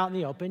bring it out in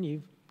the open.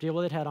 You deal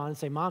with it head on and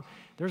say, Mom,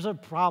 there's a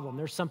problem.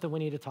 There's something we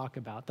need to talk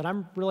about that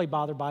I'm really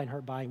bothered by and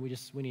hurt by, and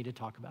we need to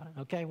talk about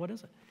it. Okay, what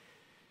is it?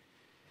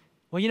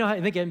 Well,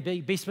 again,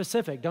 be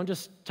specific. Don't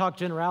just talk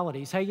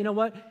generalities. Hey, you know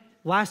what?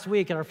 Last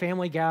week at our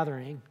family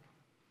gathering,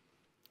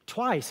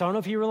 twice, I don't know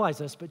if you realize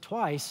this, but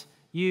twice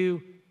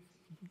you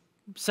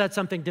said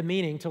something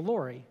demeaning to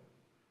Lori.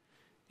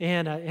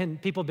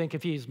 And people have been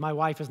confused. My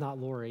wife is not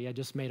Lori. I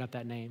just made up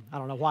that name. I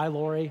don't know why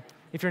Lori.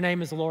 If your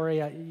name is Lori,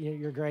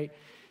 you're great.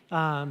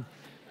 But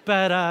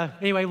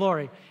anyway,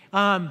 Lori.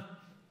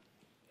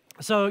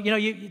 So,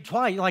 you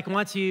twice, like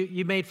once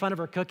you made fun of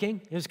her cooking.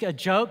 It was a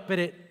joke, but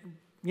it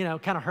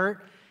kind of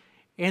hurt.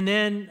 And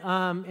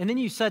then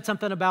you said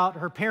something about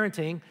her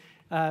parenting,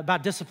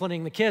 about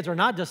disciplining the kids or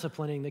not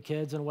disciplining the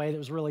kids in a way that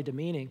was really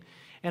demeaning.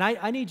 And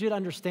I need you to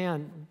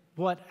understand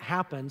what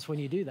happens when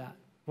you do that.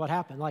 What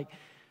happened? Like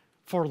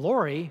for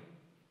Lori,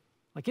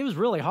 it was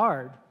really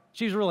hard.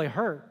 She was really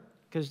hurt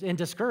and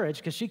discouraged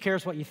because she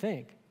cares what you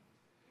think.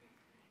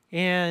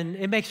 And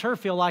it makes her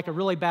feel like a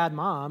really bad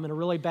mom and a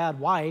really bad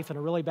wife and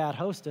a really bad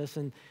hostess.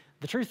 And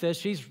the truth is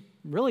she's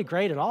really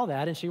great at all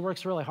that, and she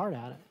works really hard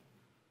at it.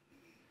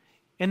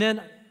 And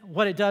then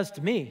what it does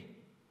to me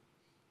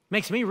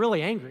makes me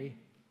really angry.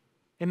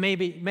 It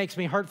maybe makes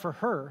me hurt for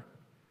her.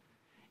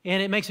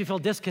 And it makes me feel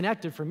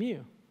disconnected from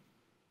you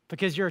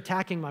because you're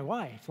attacking my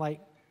wife.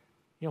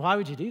 Why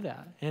would you do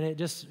that? And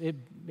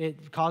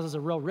it causes a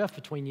real rift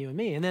between you and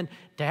me. And then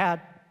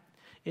Dad,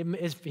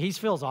 he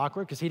feels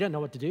awkward because he doesn't know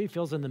what to do. He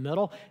feels in the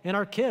middle. And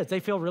our kids, they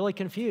feel really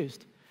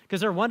confused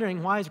because they're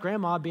wondering, why is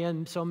Grandma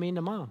being so mean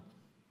to Mom?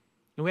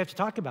 And we have to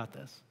talk about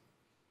this.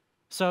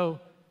 So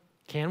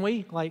can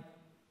we?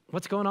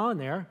 What's going on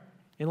there?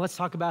 And let's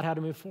talk about how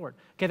to move forward.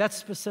 Okay, that's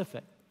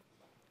specific.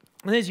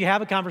 And as you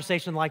have a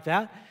conversation like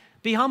that,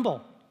 be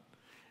humble.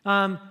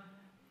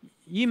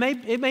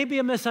 It may be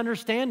a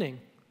misunderstanding.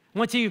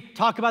 Once you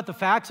talk about the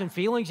facts and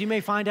feelings, you may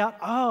find out,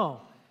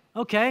 oh,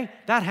 okay,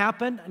 that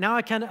happened. Now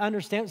I kind of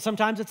understand.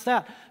 Sometimes it's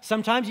that.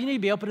 Sometimes you need to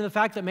be open to the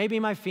fact that maybe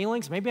my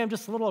feelings, maybe I'm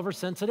just a little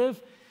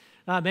oversensitive.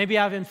 Maybe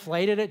I've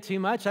inflated it too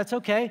much. That's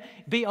okay.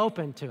 Be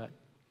open to it.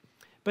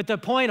 But the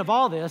point of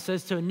all this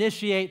is to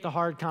initiate the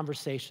hard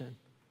conversation.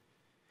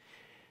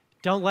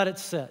 Don't let it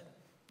sit.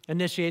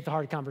 Initiate the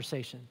hard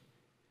conversation.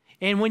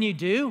 And when you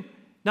do,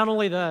 not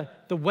only the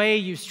way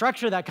you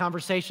structure that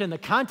conversation, the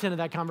content of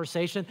that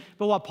conversation,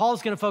 but what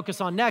Paul's going to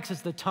focus on next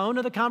is the tone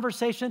of the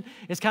conversation.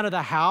 It's kind of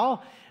the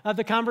how of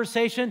the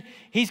conversation.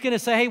 He's going to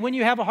say, hey, when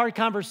you have a hard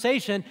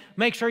conversation,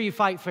 make sure you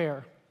fight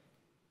fair.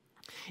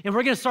 And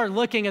we're going to start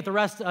looking at the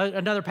rest,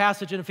 another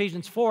passage in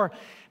Ephesians 4.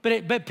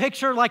 But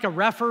picture like a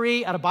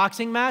referee at a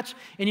boxing match,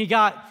 and you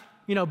got,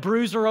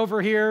 Bruiser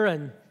over here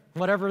and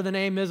whatever the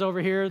name is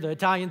over here, the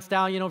Italian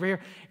stallion over here,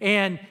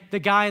 and the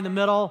guy in the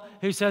middle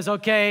who says,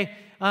 okay,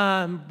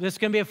 this is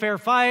going to be a fair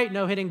fight,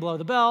 no hitting below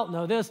the belt,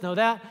 no this, no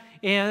that,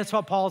 and that's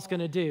what Paul's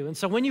going to do. And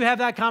so when you have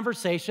that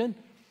conversation,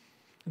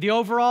 the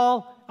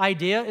overall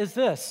idea is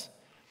this: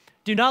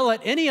 do not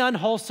let any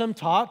unwholesome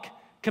talk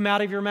come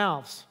out of your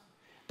mouths,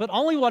 but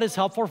only what is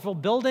helpful for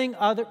building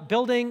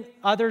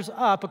others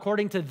up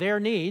according to their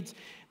needs,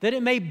 that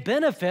it may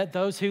benefit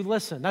those who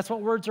listen. That's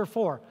what words are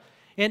for.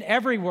 In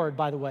every word,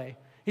 by the way.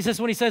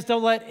 When he says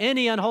don't let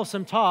any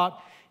unwholesome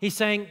talk, he's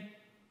saying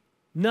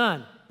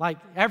none. Like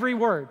every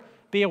word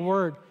be a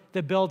word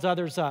that builds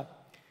others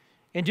up.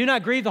 And do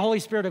not grieve the Holy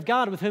Spirit of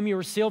God, with whom you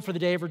were sealed for the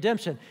day of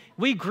redemption.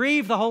 We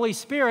grieve the Holy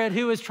Spirit,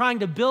 who is trying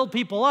to build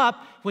people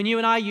up when you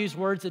and I use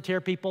words that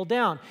tear people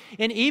down.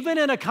 And even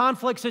in a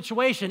conflict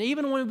situation,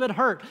 even when we've been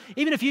hurt,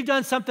 even if you've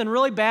done something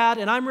really bad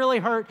and I'm really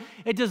hurt,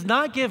 it does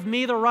not give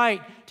me the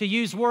right to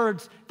use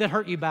words that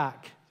hurt you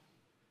back.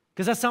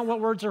 Because that's not what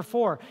words are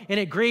for. And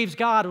it grieves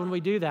God when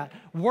we do that.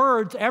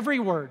 Words, every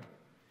word,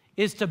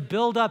 is to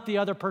build up the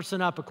other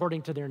person up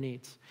according to their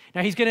needs.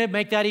 Now, he's going to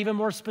make that even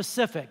more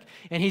specific,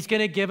 and he's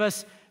going to give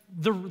us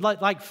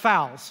like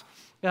fouls,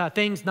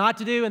 things not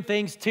to do and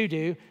things to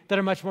do that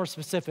are much more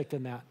specific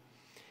than that.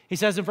 He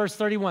says in verse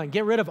 31,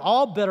 get rid of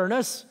all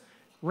bitterness,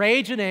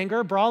 rage and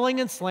anger, brawling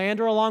and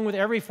slander, along with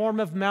every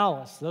form of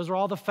malice. Those are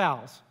all the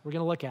fouls we're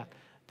going to look at.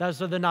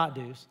 Those are the not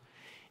do's.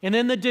 And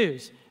then the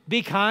do's.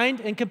 Be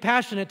kind and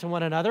compassionate to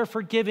one another,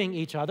 forgiving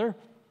each other,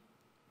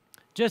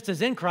 just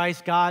as in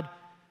Christ God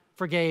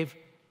forgave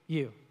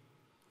you.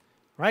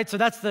 Right? So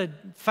that's the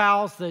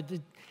fouls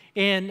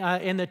in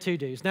the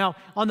to-dos. Now,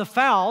 on the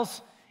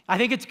fouls, I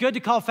think it's good to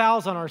call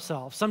fouls on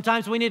ourselves.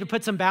 Sometimes we need to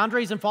put some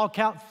boundaries and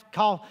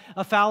call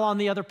a foul on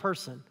the other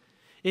person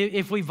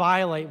if we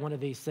violate one of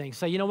these things.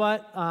 So you know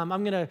what?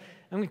 I'm gonna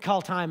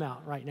call time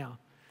out right now.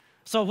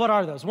 So what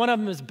are those? One of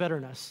them is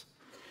bitterness.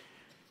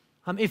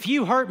 If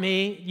you hurt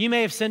me, you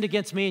may have sinned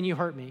against me and you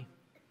hurt me.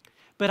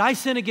 But I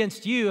sin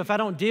against you if I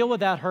don't deal with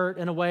that hurt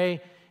in a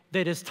way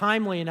that is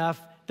timely enough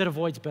that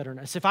avoids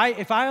bitterness. If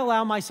I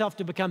allow myself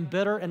to become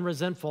bitter and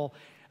resentful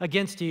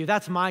against you,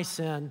 that's my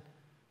sin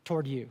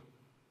toward you.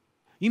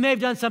 You may have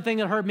done something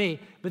that hurt me,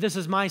 but this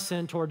is my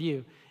sin toward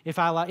you.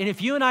 And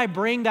if you and I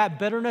bring that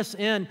bitterness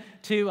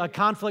into a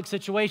conflict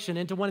situation,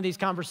 into one of these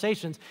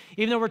conversations,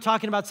 even though we're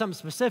talking about something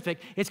specific,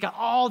 it's got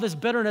all this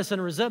bitterness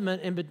and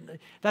resentment, and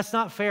that's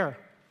not fair.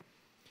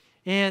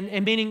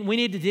 And meaning we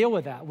need to deal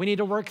with that. We need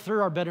to work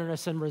through our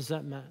bitterness and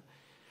resentment.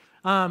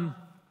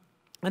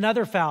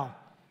 Another foul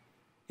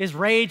is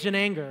rage and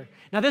anger.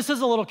 Now, this is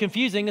a little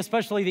confusing,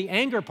 especially the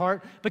anger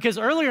part, because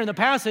earlier in the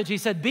passage, he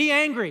said, be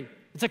angry.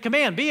 It's a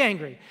command, be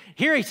angry.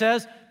 Here he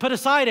says, put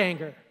aside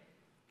anger.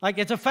 Like,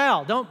 it's a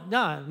foul.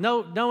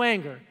 No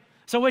anger.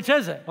 So which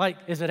is it? Like,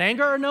 is it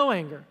anger or no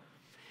anger?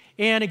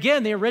 And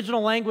again, the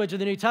original language of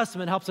the New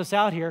Testament helps us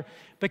out here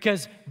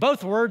because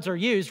both words are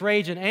used,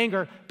 rage and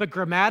anger, but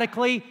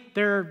grammatically,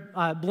 they're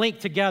linked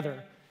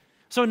together.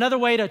 So another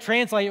way to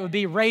translate it would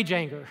be rage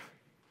anger.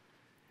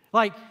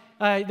 Like,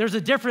 there's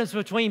a difference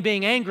between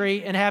being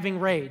angry and having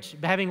rage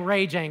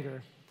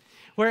anger,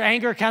 where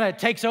anger kind of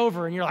takes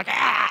over and you're like,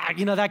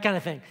 that kind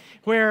of thing,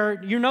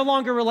 where you're no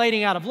longer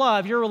relating out of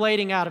love, you're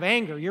relating out of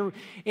anger.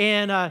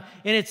 And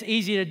it's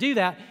easy to do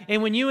that.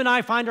 And when you and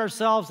I find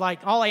ourselves like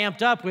all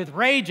amped up with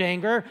rage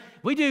anger,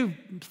 we do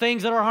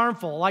things that are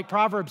harmful, like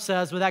Proverbs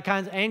says with that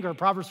kind of anger.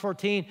 Proverbs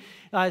 14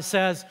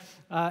 says,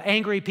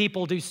 angry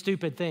people do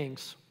stupid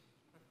things.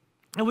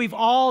 And we've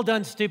all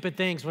done stupid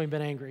things when we've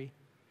been angry.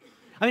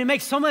 I mean, it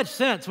makes so much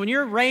sense. When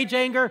you're rage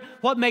anger,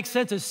 what makes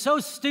sense is so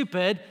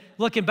stupid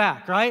looking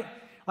back, right?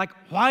 Like,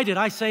 why did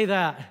I say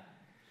that?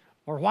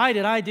 Or why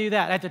did I do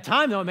that? At the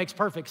time, though, it makes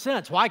perfect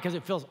sense. Why? Because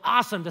it feels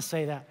awesome to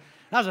say that.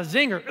 That was a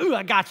zinger. Ooh,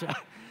 I got you.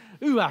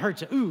 Ooh, I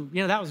hurt you.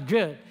 Ooh, that was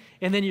good.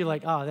 And then you're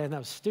like, oh, that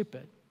was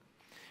stupid.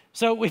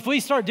 So if we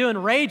start doing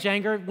rage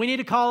anger, we need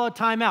to call a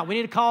timeout. We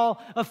need to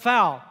call a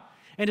foul.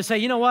 And to say,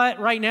 you know what,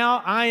 right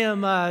now I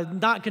am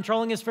not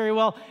controlling this very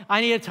well.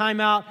 I need a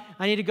timeout.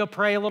 I need to go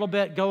pray a little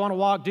bit, go on a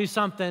walk, do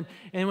something,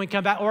 and we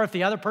come back. Or if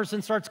the other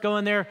person starts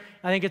going there,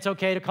 I think it's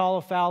okay to call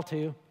a foul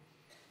too.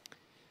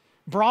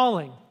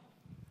 Brawling.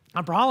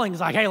 Brawling is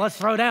like, hey, let's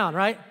throw down,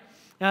 right?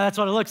 Now, that's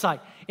what it looks like.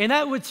 And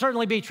that would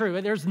certainly be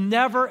true. There's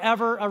never,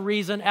 ever a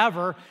reason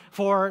ever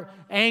for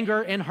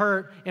anger and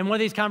hurt in one of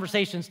these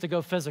conversations to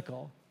go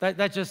physical.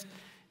 That's just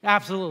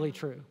absolutely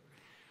true.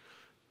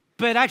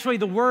 But actually,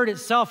 the word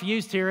itself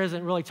used here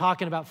isn't really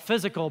talking about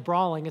physical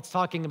brawling. It's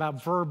talking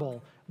about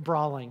verbal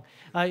brawling.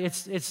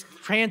 It's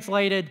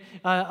translated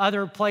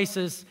other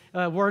places,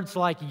 words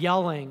like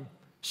yelling,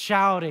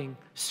 shouting,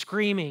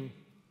 screaming.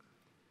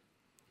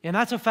 And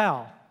that's a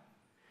foul.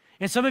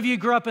 And some of you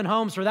grew up in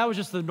homes where that was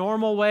just the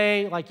normal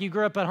way. Like you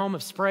grew up at home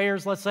of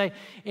sprayers, let's say,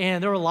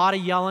 and there were a lot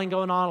of yelling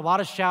going on, a lot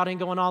of shouting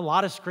going on, a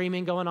lot of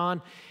screaming going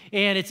on.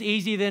 And it's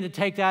easy then to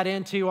take that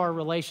into our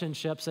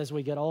relationships as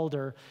we get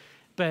older.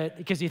 But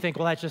because you think,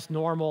 well, that's just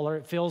normal or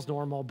it feels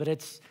normal, but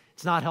it's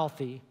not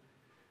healthy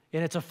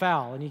and it's a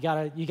foul. And you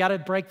gotta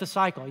break the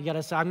cycle. You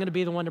gotta say, I'm gonna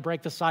be the one to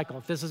break the cycle.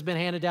 If this has been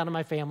handed down to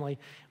my family,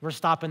 we're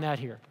stopping that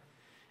here.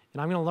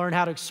 And I'm gonna learn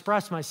how to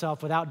express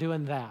myself without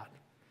doing that.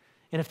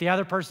 And if the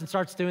other person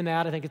starts doing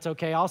that, I think it's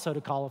okay also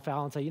to call a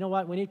foul and say, you know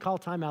what, we need to call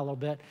time out a little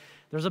bit.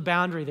 There's a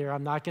boundary there.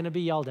 I'm not gonna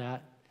be yelled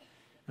at.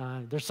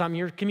 There's something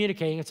you're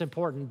communicating, it's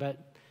important, but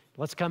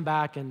let's come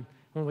back and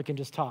when we can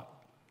just talk.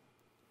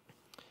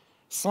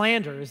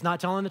 Slander is not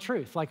telling the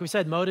truth. Like we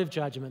said, motive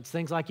judgments,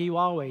 things like you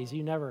always,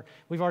 you never.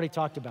 We've already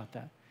talked about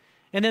that.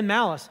 And then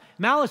malice.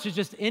 Malice is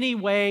just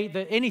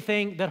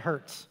anything that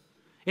hurts.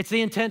 It's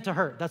the intent to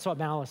hurt. That's what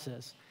malice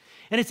is.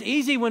 And it's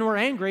easy when we're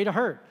angry to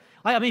hurt.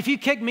 I mean, if you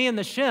kick me in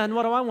the shin,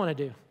 what do I want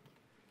to do?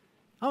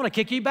 I want to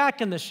kick you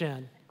back in the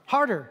shin,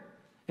 harder.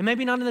 And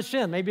maybe not in the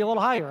shin, maybe a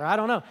little higher, I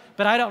don't know.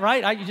 But I don't,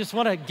 right? You just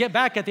want to get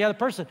back at the other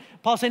person.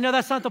 Paul's saying, no,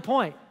 that's not the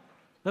point.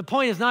 The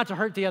point is not to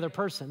hurt the other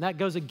person. That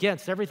goes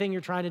against everything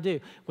you're trying to do,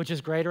 which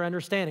is greater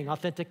understanding,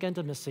 authentic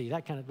intimacy,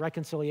 that kind of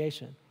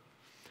reconciliation.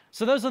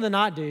 So those are the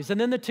not do's.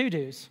 And then the to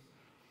do's.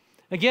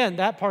 Again,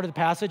 that part of the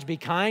passage, be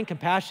kind,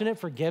 compassionate,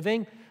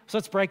 forgiving. So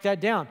let's break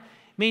that down.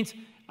 It means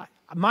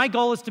my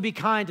goal is to be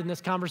kind in this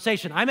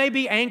conversation. I may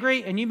be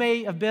angry and you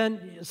may have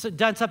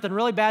done something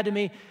really bad to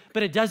me,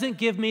 but it doesn't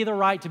give me the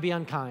right to be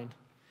unkind.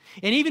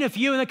 And even if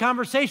you in the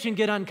conversation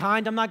get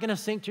unkind, I'm not going to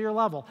sink to your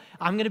level.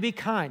 I'm going to be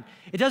kind.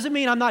 It doesn't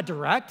mean I'm not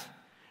direct.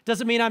 It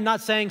doesn't mean I'm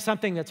not saying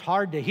something that's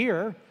hard to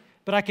hear,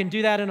 but I can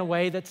do that in a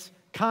way that's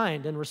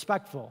kind and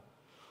respectful.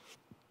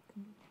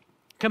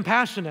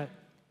 Compassionate,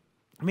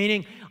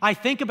 meaning I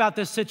think about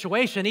this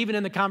situation, even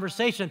in the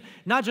conversation,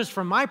 not just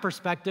from my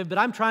perspective, but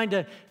I'm trying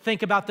to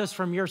think about this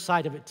from your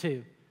side of it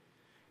too.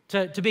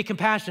 To be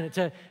compassionate,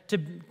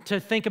 to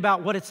think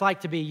about what it's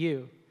like to be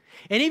you.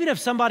 And even if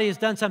somebody has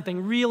done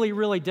something really,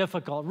 really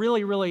difficult,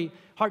 really, really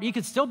hard, you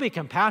can still be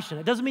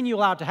compassionate. It doesn't mean you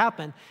allow it to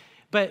happen,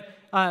 but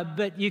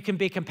you can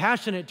be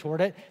compassionate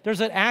toward it.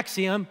 There's an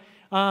axiom,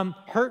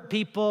 hurt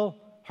people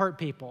hurt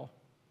people.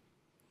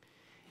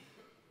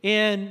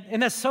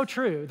 And that's so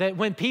true, that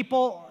when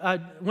people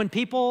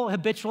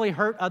habitually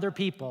hurt other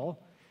people,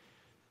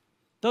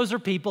 those are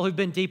people who've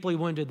been deeply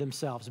wounded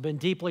themselves, have been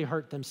deeply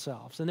hurt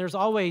themselves. And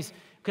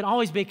can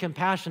always be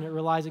compassionate,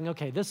 realizing,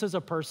 okay, this is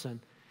a person.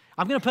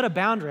 I'm going to put a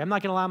boundary. I'm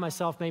not going to allow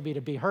myself maybe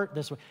to be hurt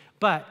this way,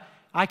 but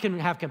I can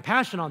have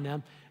compassion on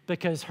them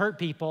because hurt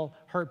people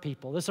hurt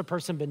people. This is a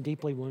person been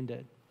deeply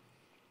wounded.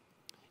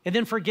 And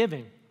then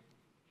forgiving.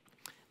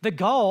 The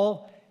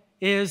goal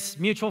is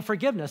mutual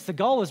forgiveness. The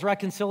goal is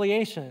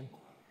reconciliation.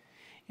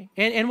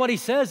 And what he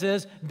says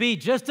is, be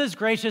just as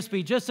gracious,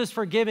 be just as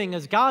forgiving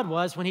as God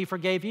was when he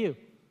forgave you.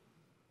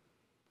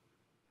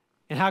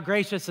 And how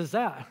gracious is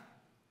that?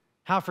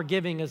 How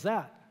forgiving is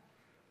that?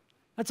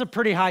 That's a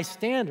pretty high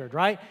standard,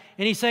 right?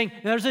 And he's saying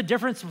there's a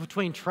difference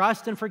between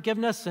trust and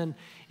forgiveness, and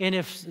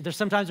if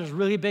sometimes there's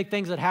really big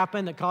things that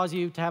happen that cause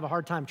you to have a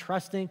hard time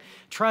trusting.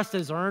 Trust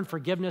is earned,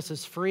 forgiveness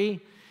is free,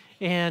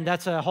 and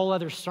that's a whole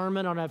other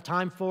sermon I don't have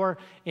time for.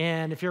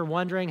 And if you're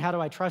wondering, how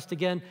do I trust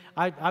again?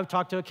 I would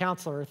talk to a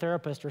counselor or a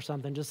therapist or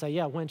something, just say,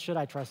 yeah, when should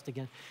I trust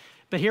again?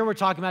 But here we're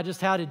talking about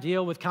just how to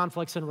deal with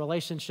conflicts in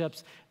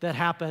relationships that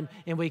happen,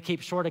 and we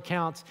keep short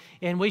accounts,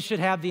 and we should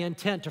have the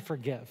intent to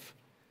forgive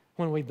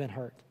when we've been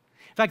hurt.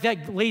 In fact,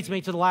 that leads me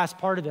to the last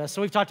part of this.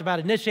 So we've talked about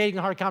initiating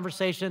the hard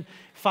conversation,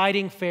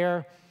 fighting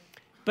fair,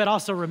 but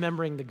also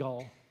remembering the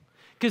goal.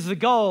 Because the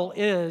goal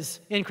is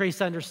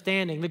increased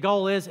understanding. The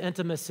goal is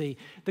intimacy.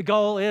 The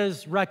goal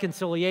is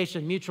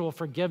reconciliation, mutual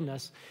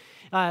forgiveness.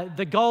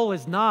 The goal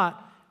is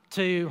not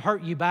to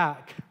hurt you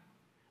back.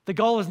 The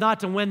goal is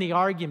not to win the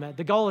argument.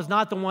 The goal is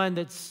not the one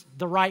that's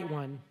the right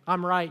one.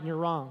 I'm right and you're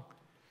wrong.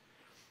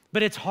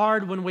 But it's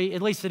hard when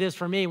at least it is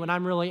for me, when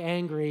I'm really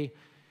angry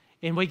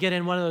and we get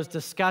in one of those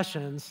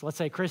discussions, let's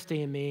say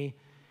Christy and me,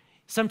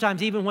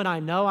 sometimes even when I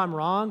know I'm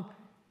wrong,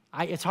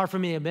 it's hard for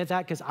me to admit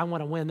that because I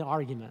want to win the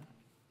argument.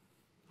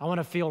 I want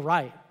to feel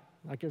right.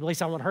 Like at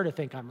least I want her to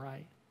think I'm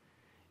right.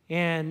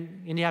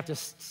 And you have to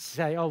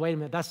say, oh, wait a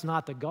minute, that's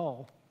not the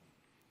goal.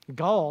 The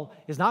goal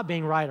is not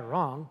being right or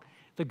wrong.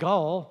 The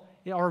goal,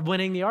 or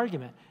winning the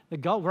argument. The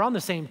goal, we're on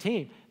the same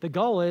team. The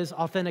goal is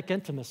authentic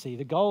intimacy.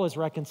 The goal is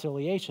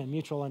reconciliation,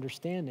 mutual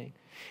understanding.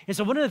 And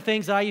so one of the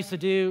things that I used to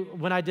do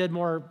when I did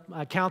more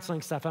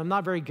counseling stuff, I'm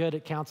not very good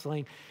at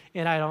counseling,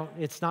 and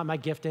it's not my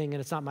gifting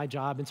and it's not my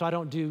job, and so I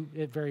don't do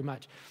it very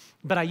much.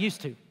 But I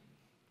used to.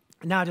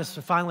 Now I just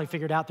finally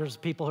figured out there's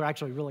people who are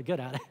actually really good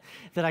at it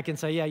that I can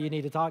say, yeah, you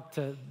need to talk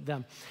to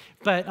them.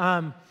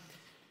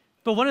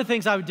 But one of the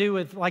things I would do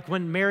with, like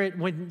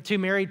when two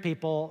married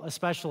people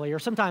especially, or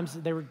sometimes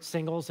they were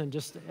singles and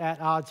just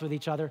at odds with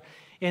each other,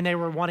 and they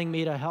were wanting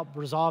me to help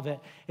resolve it,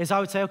 is I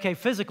would say, okay,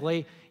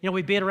 physically,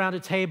 we'd be around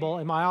a table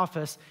in my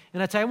office,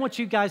 and I'd say, I want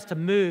you guys to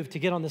move to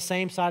get on the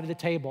same side of the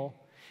table.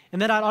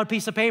 And then on a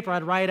piece of paper,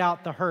 I'd write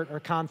out the hurt or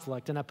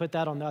conflict, and I put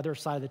that on the other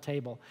side of the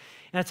table.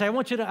 And I'd say, I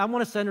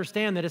want us to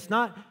understand that it's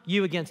not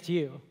you against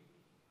you.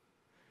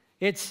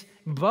 It's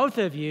both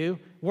of you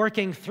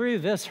working through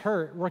this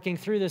hurt, working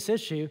through this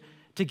issue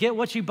to get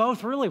what you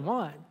both really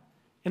want,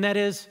 and that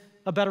is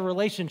a better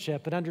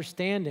relationship and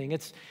understanding.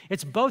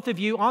 It's both of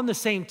you on the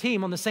same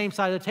team, on the same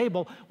side of the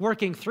table,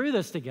 working through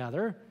this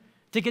together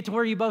to get to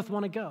where you both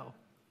want to go.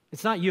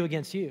 It's not you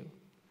against you.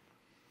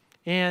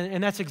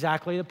 And that's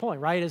exactly the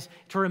point, right? Is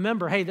to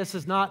remember, hey, this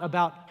is not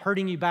about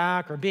hurting you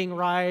back or being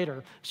right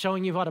or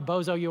showing you what a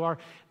bozo you are.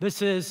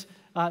 This is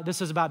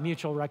about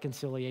mutual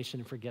reconciliation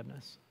and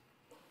forgiveness.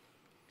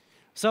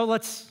 So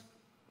let's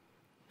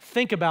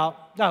think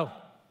about, I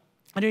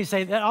know you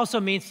say that also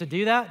means to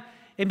do that.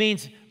 It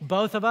means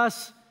both of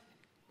us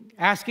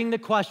asking the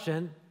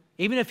question,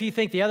 even if you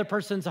think the other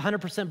person's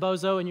 100%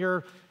 bozo and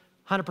you're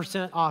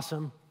 100%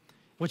 awesome,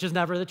 which is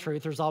never the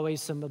truth, there's always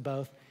some of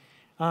both,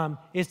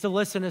 is to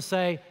listen and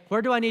say,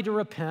 where do I need to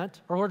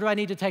repent or where do I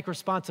need to take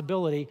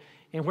responsibility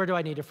and where do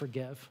I need to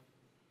forgive?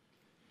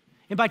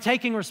 And by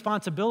taking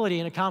responsibility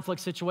in a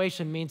conflict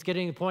situation means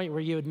getting to the point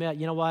where you admit,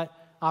 you know what,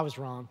 I was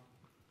wrong.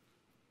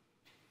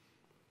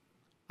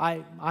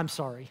 I'm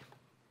sorry.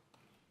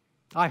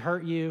 I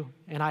hurt you,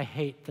 and I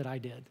hate that I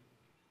did.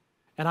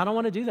 And I don't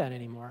want to do that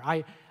anymore.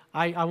 I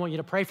want you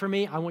to pray for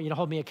me. I want you to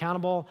hold me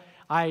accountable.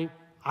 I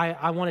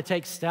want to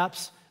take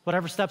steps,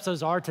 whatever steps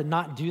those are, to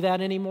not do that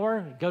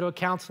anymore. Go to a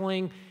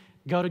counseling,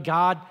 go to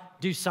God,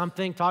 do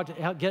something,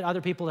 get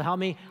other people to help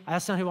me.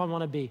 That's not who I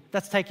want to be.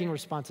 That's taking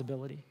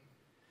responsibility.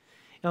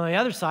 And on the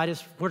other side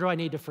is, where do I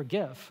need to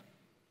forgive?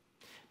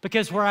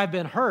 Because where I've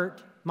been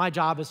hurt, my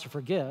job is to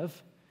forgive.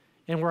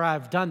 And where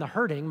I've done the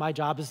hurting, my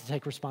job is to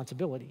take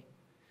responsibility.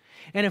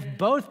 And if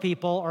both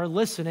people are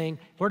listening,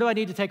 where do I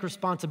need to take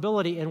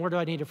responsibility and where do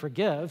I need to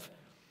forgive?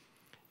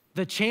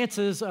 The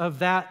chances of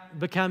that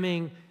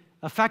becoming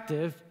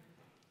effective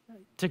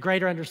to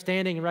greater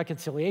understanding and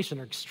reconciliation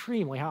are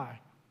extremely high,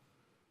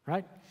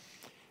 right?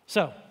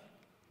 So,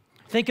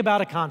 think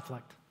about a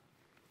conflict.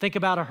 Think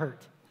about a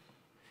hurt.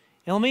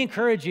 And let me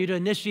encourage you to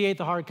initiate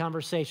the hard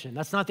conversation.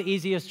 That's not the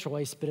easiest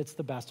choice, but it's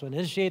the best one.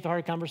 Initiate the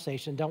hard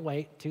conversation. Don't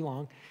wait too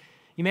long.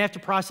 You may have to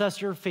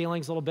process your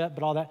feelings a little bit,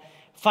 but all that.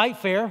 Fight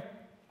fair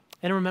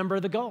and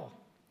remember the goal.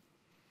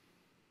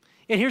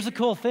 And here's the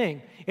cool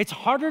thing. It's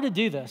harder to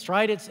do this,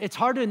 right? It's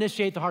hard to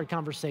initiate the hard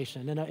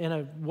conversation in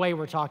a way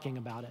we're talking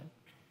about it.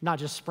 Not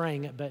just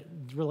spraying it, but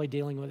really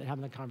dealing with it,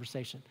 having the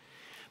conversation.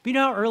 But you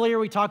know how earlier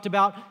we talked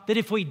about that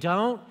if we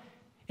don't,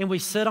 and we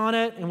sit on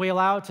it and we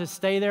allow it to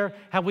stay there,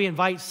 how we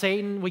invite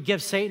Satan, we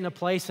give Satan a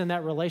place in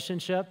that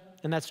relationship,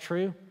 and that's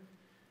true.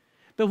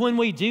 But when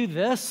we do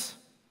this,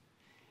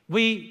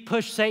 we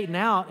push Satan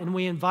out and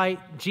we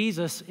invite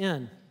Jesus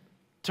in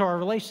to our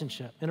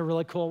relationship in a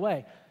really cool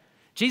way.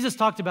 Jesus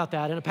talked about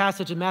that in a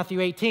passage in Matthew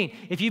 18.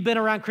 If you've been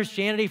around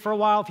Christianity for a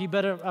while, if you've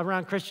been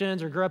around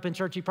Christians or grew up in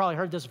church, you probably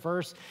heard this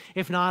verse.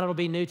 If not, it'll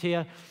be new to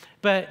you.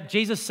 But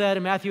Jesus said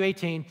in Matthew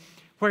 18,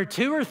 where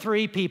 2 or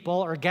 3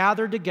 people are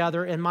gathered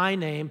together in my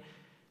name,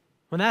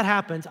 when that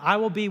happens, I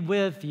will be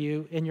with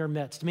you in your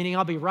midst, meaning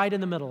I'll be right in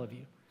the middle of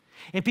you.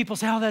 And people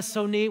say, oh, that's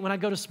so neat. When I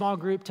go to small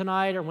group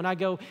tonight or when I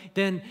go,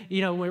 then,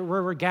 where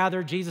we're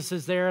gathered, Jesus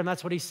is there, and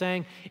that's what he's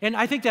saying. And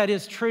I think that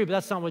is true, but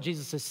that's not what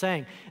Jesus is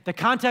saying. The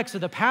context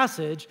of the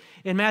passage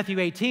in Matthew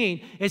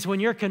 18 is when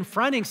you're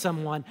confronting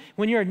someone,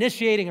 when you're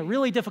initiating a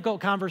really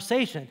difficult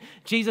conversation,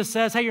 Jesus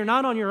says, hey, you're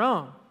not on your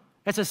own.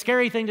 That's a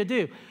scary thing to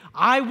do.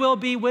 I will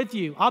be with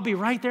you. I'll be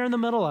right there in the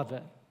middle of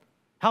it,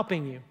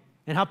 helping you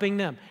and helping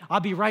them. I'll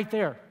be right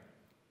there.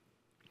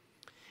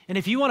 And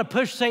if you want to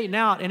push Satan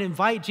out and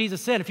invite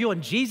Jesus in, if you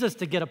want Jesus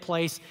to get a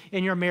place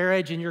in your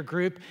marriage, in your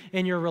group,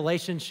 in your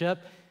relationship,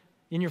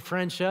 in your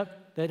friendship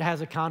that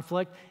has a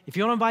conflict, if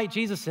you want to invite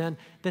Jesus in,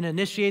 then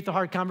initiate the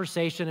hard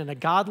conversation in a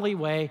godly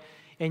way,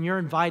 and you're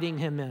inviting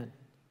him in.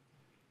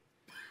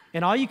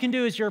 And all you can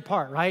do is your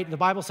part, right? The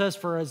Bible says,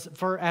 for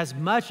as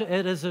much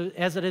as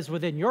it is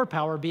within your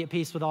power, be at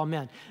peace with all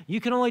men. You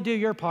can only do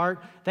your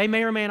part. They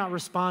may or may not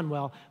respond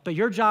well, but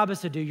your job is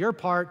to do your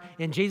part,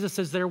 and Jesus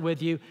is there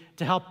with you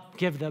to help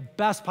give the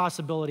best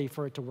possibility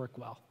for it to work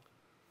well.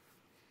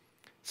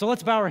 So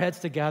let's bow our heads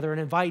together and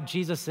invite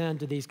Jesus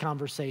into these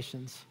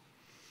conversations.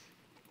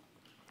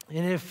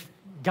 And if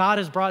God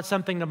has brought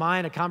something to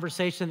mind, a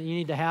conversation that you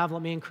need to have,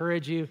 let me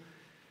encourage you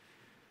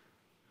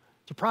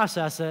to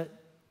process it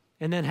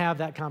and then have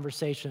that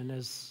conversation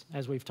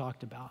as we've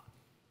talked about.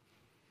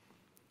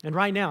 And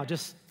right now,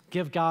 just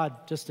give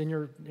God, just in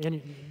your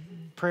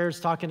prayers,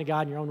 talking to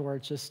God in your own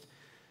words, just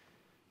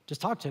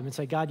talk to him and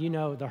say, God, you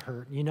know the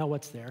hurt. You know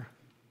what's there.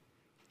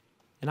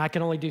 And I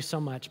can only do so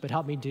much, but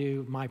help me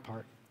do my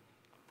part.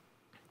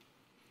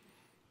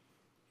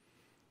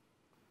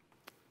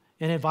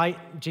 And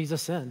invite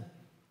Jesus in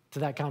to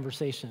that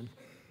conversation.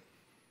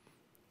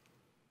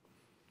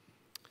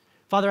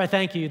 Father, I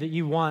thank you that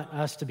you want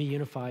us to be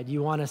unified.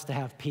 You want us to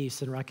have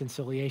peace and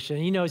reconciliation.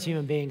 And you know, as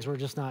human beings, we're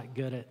just not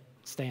good at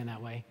staying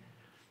that way.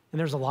 And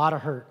there's a lot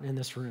of hurt in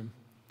this room.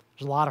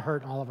 There's a lot of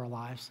hurt in all of our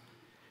lives.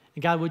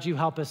 And God, would you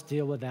help us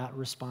deal with that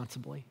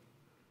responsibly?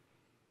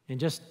 And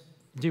just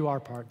do our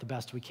part the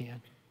best we can.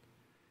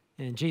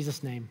 And in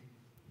Jesus' name,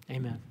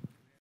 amen.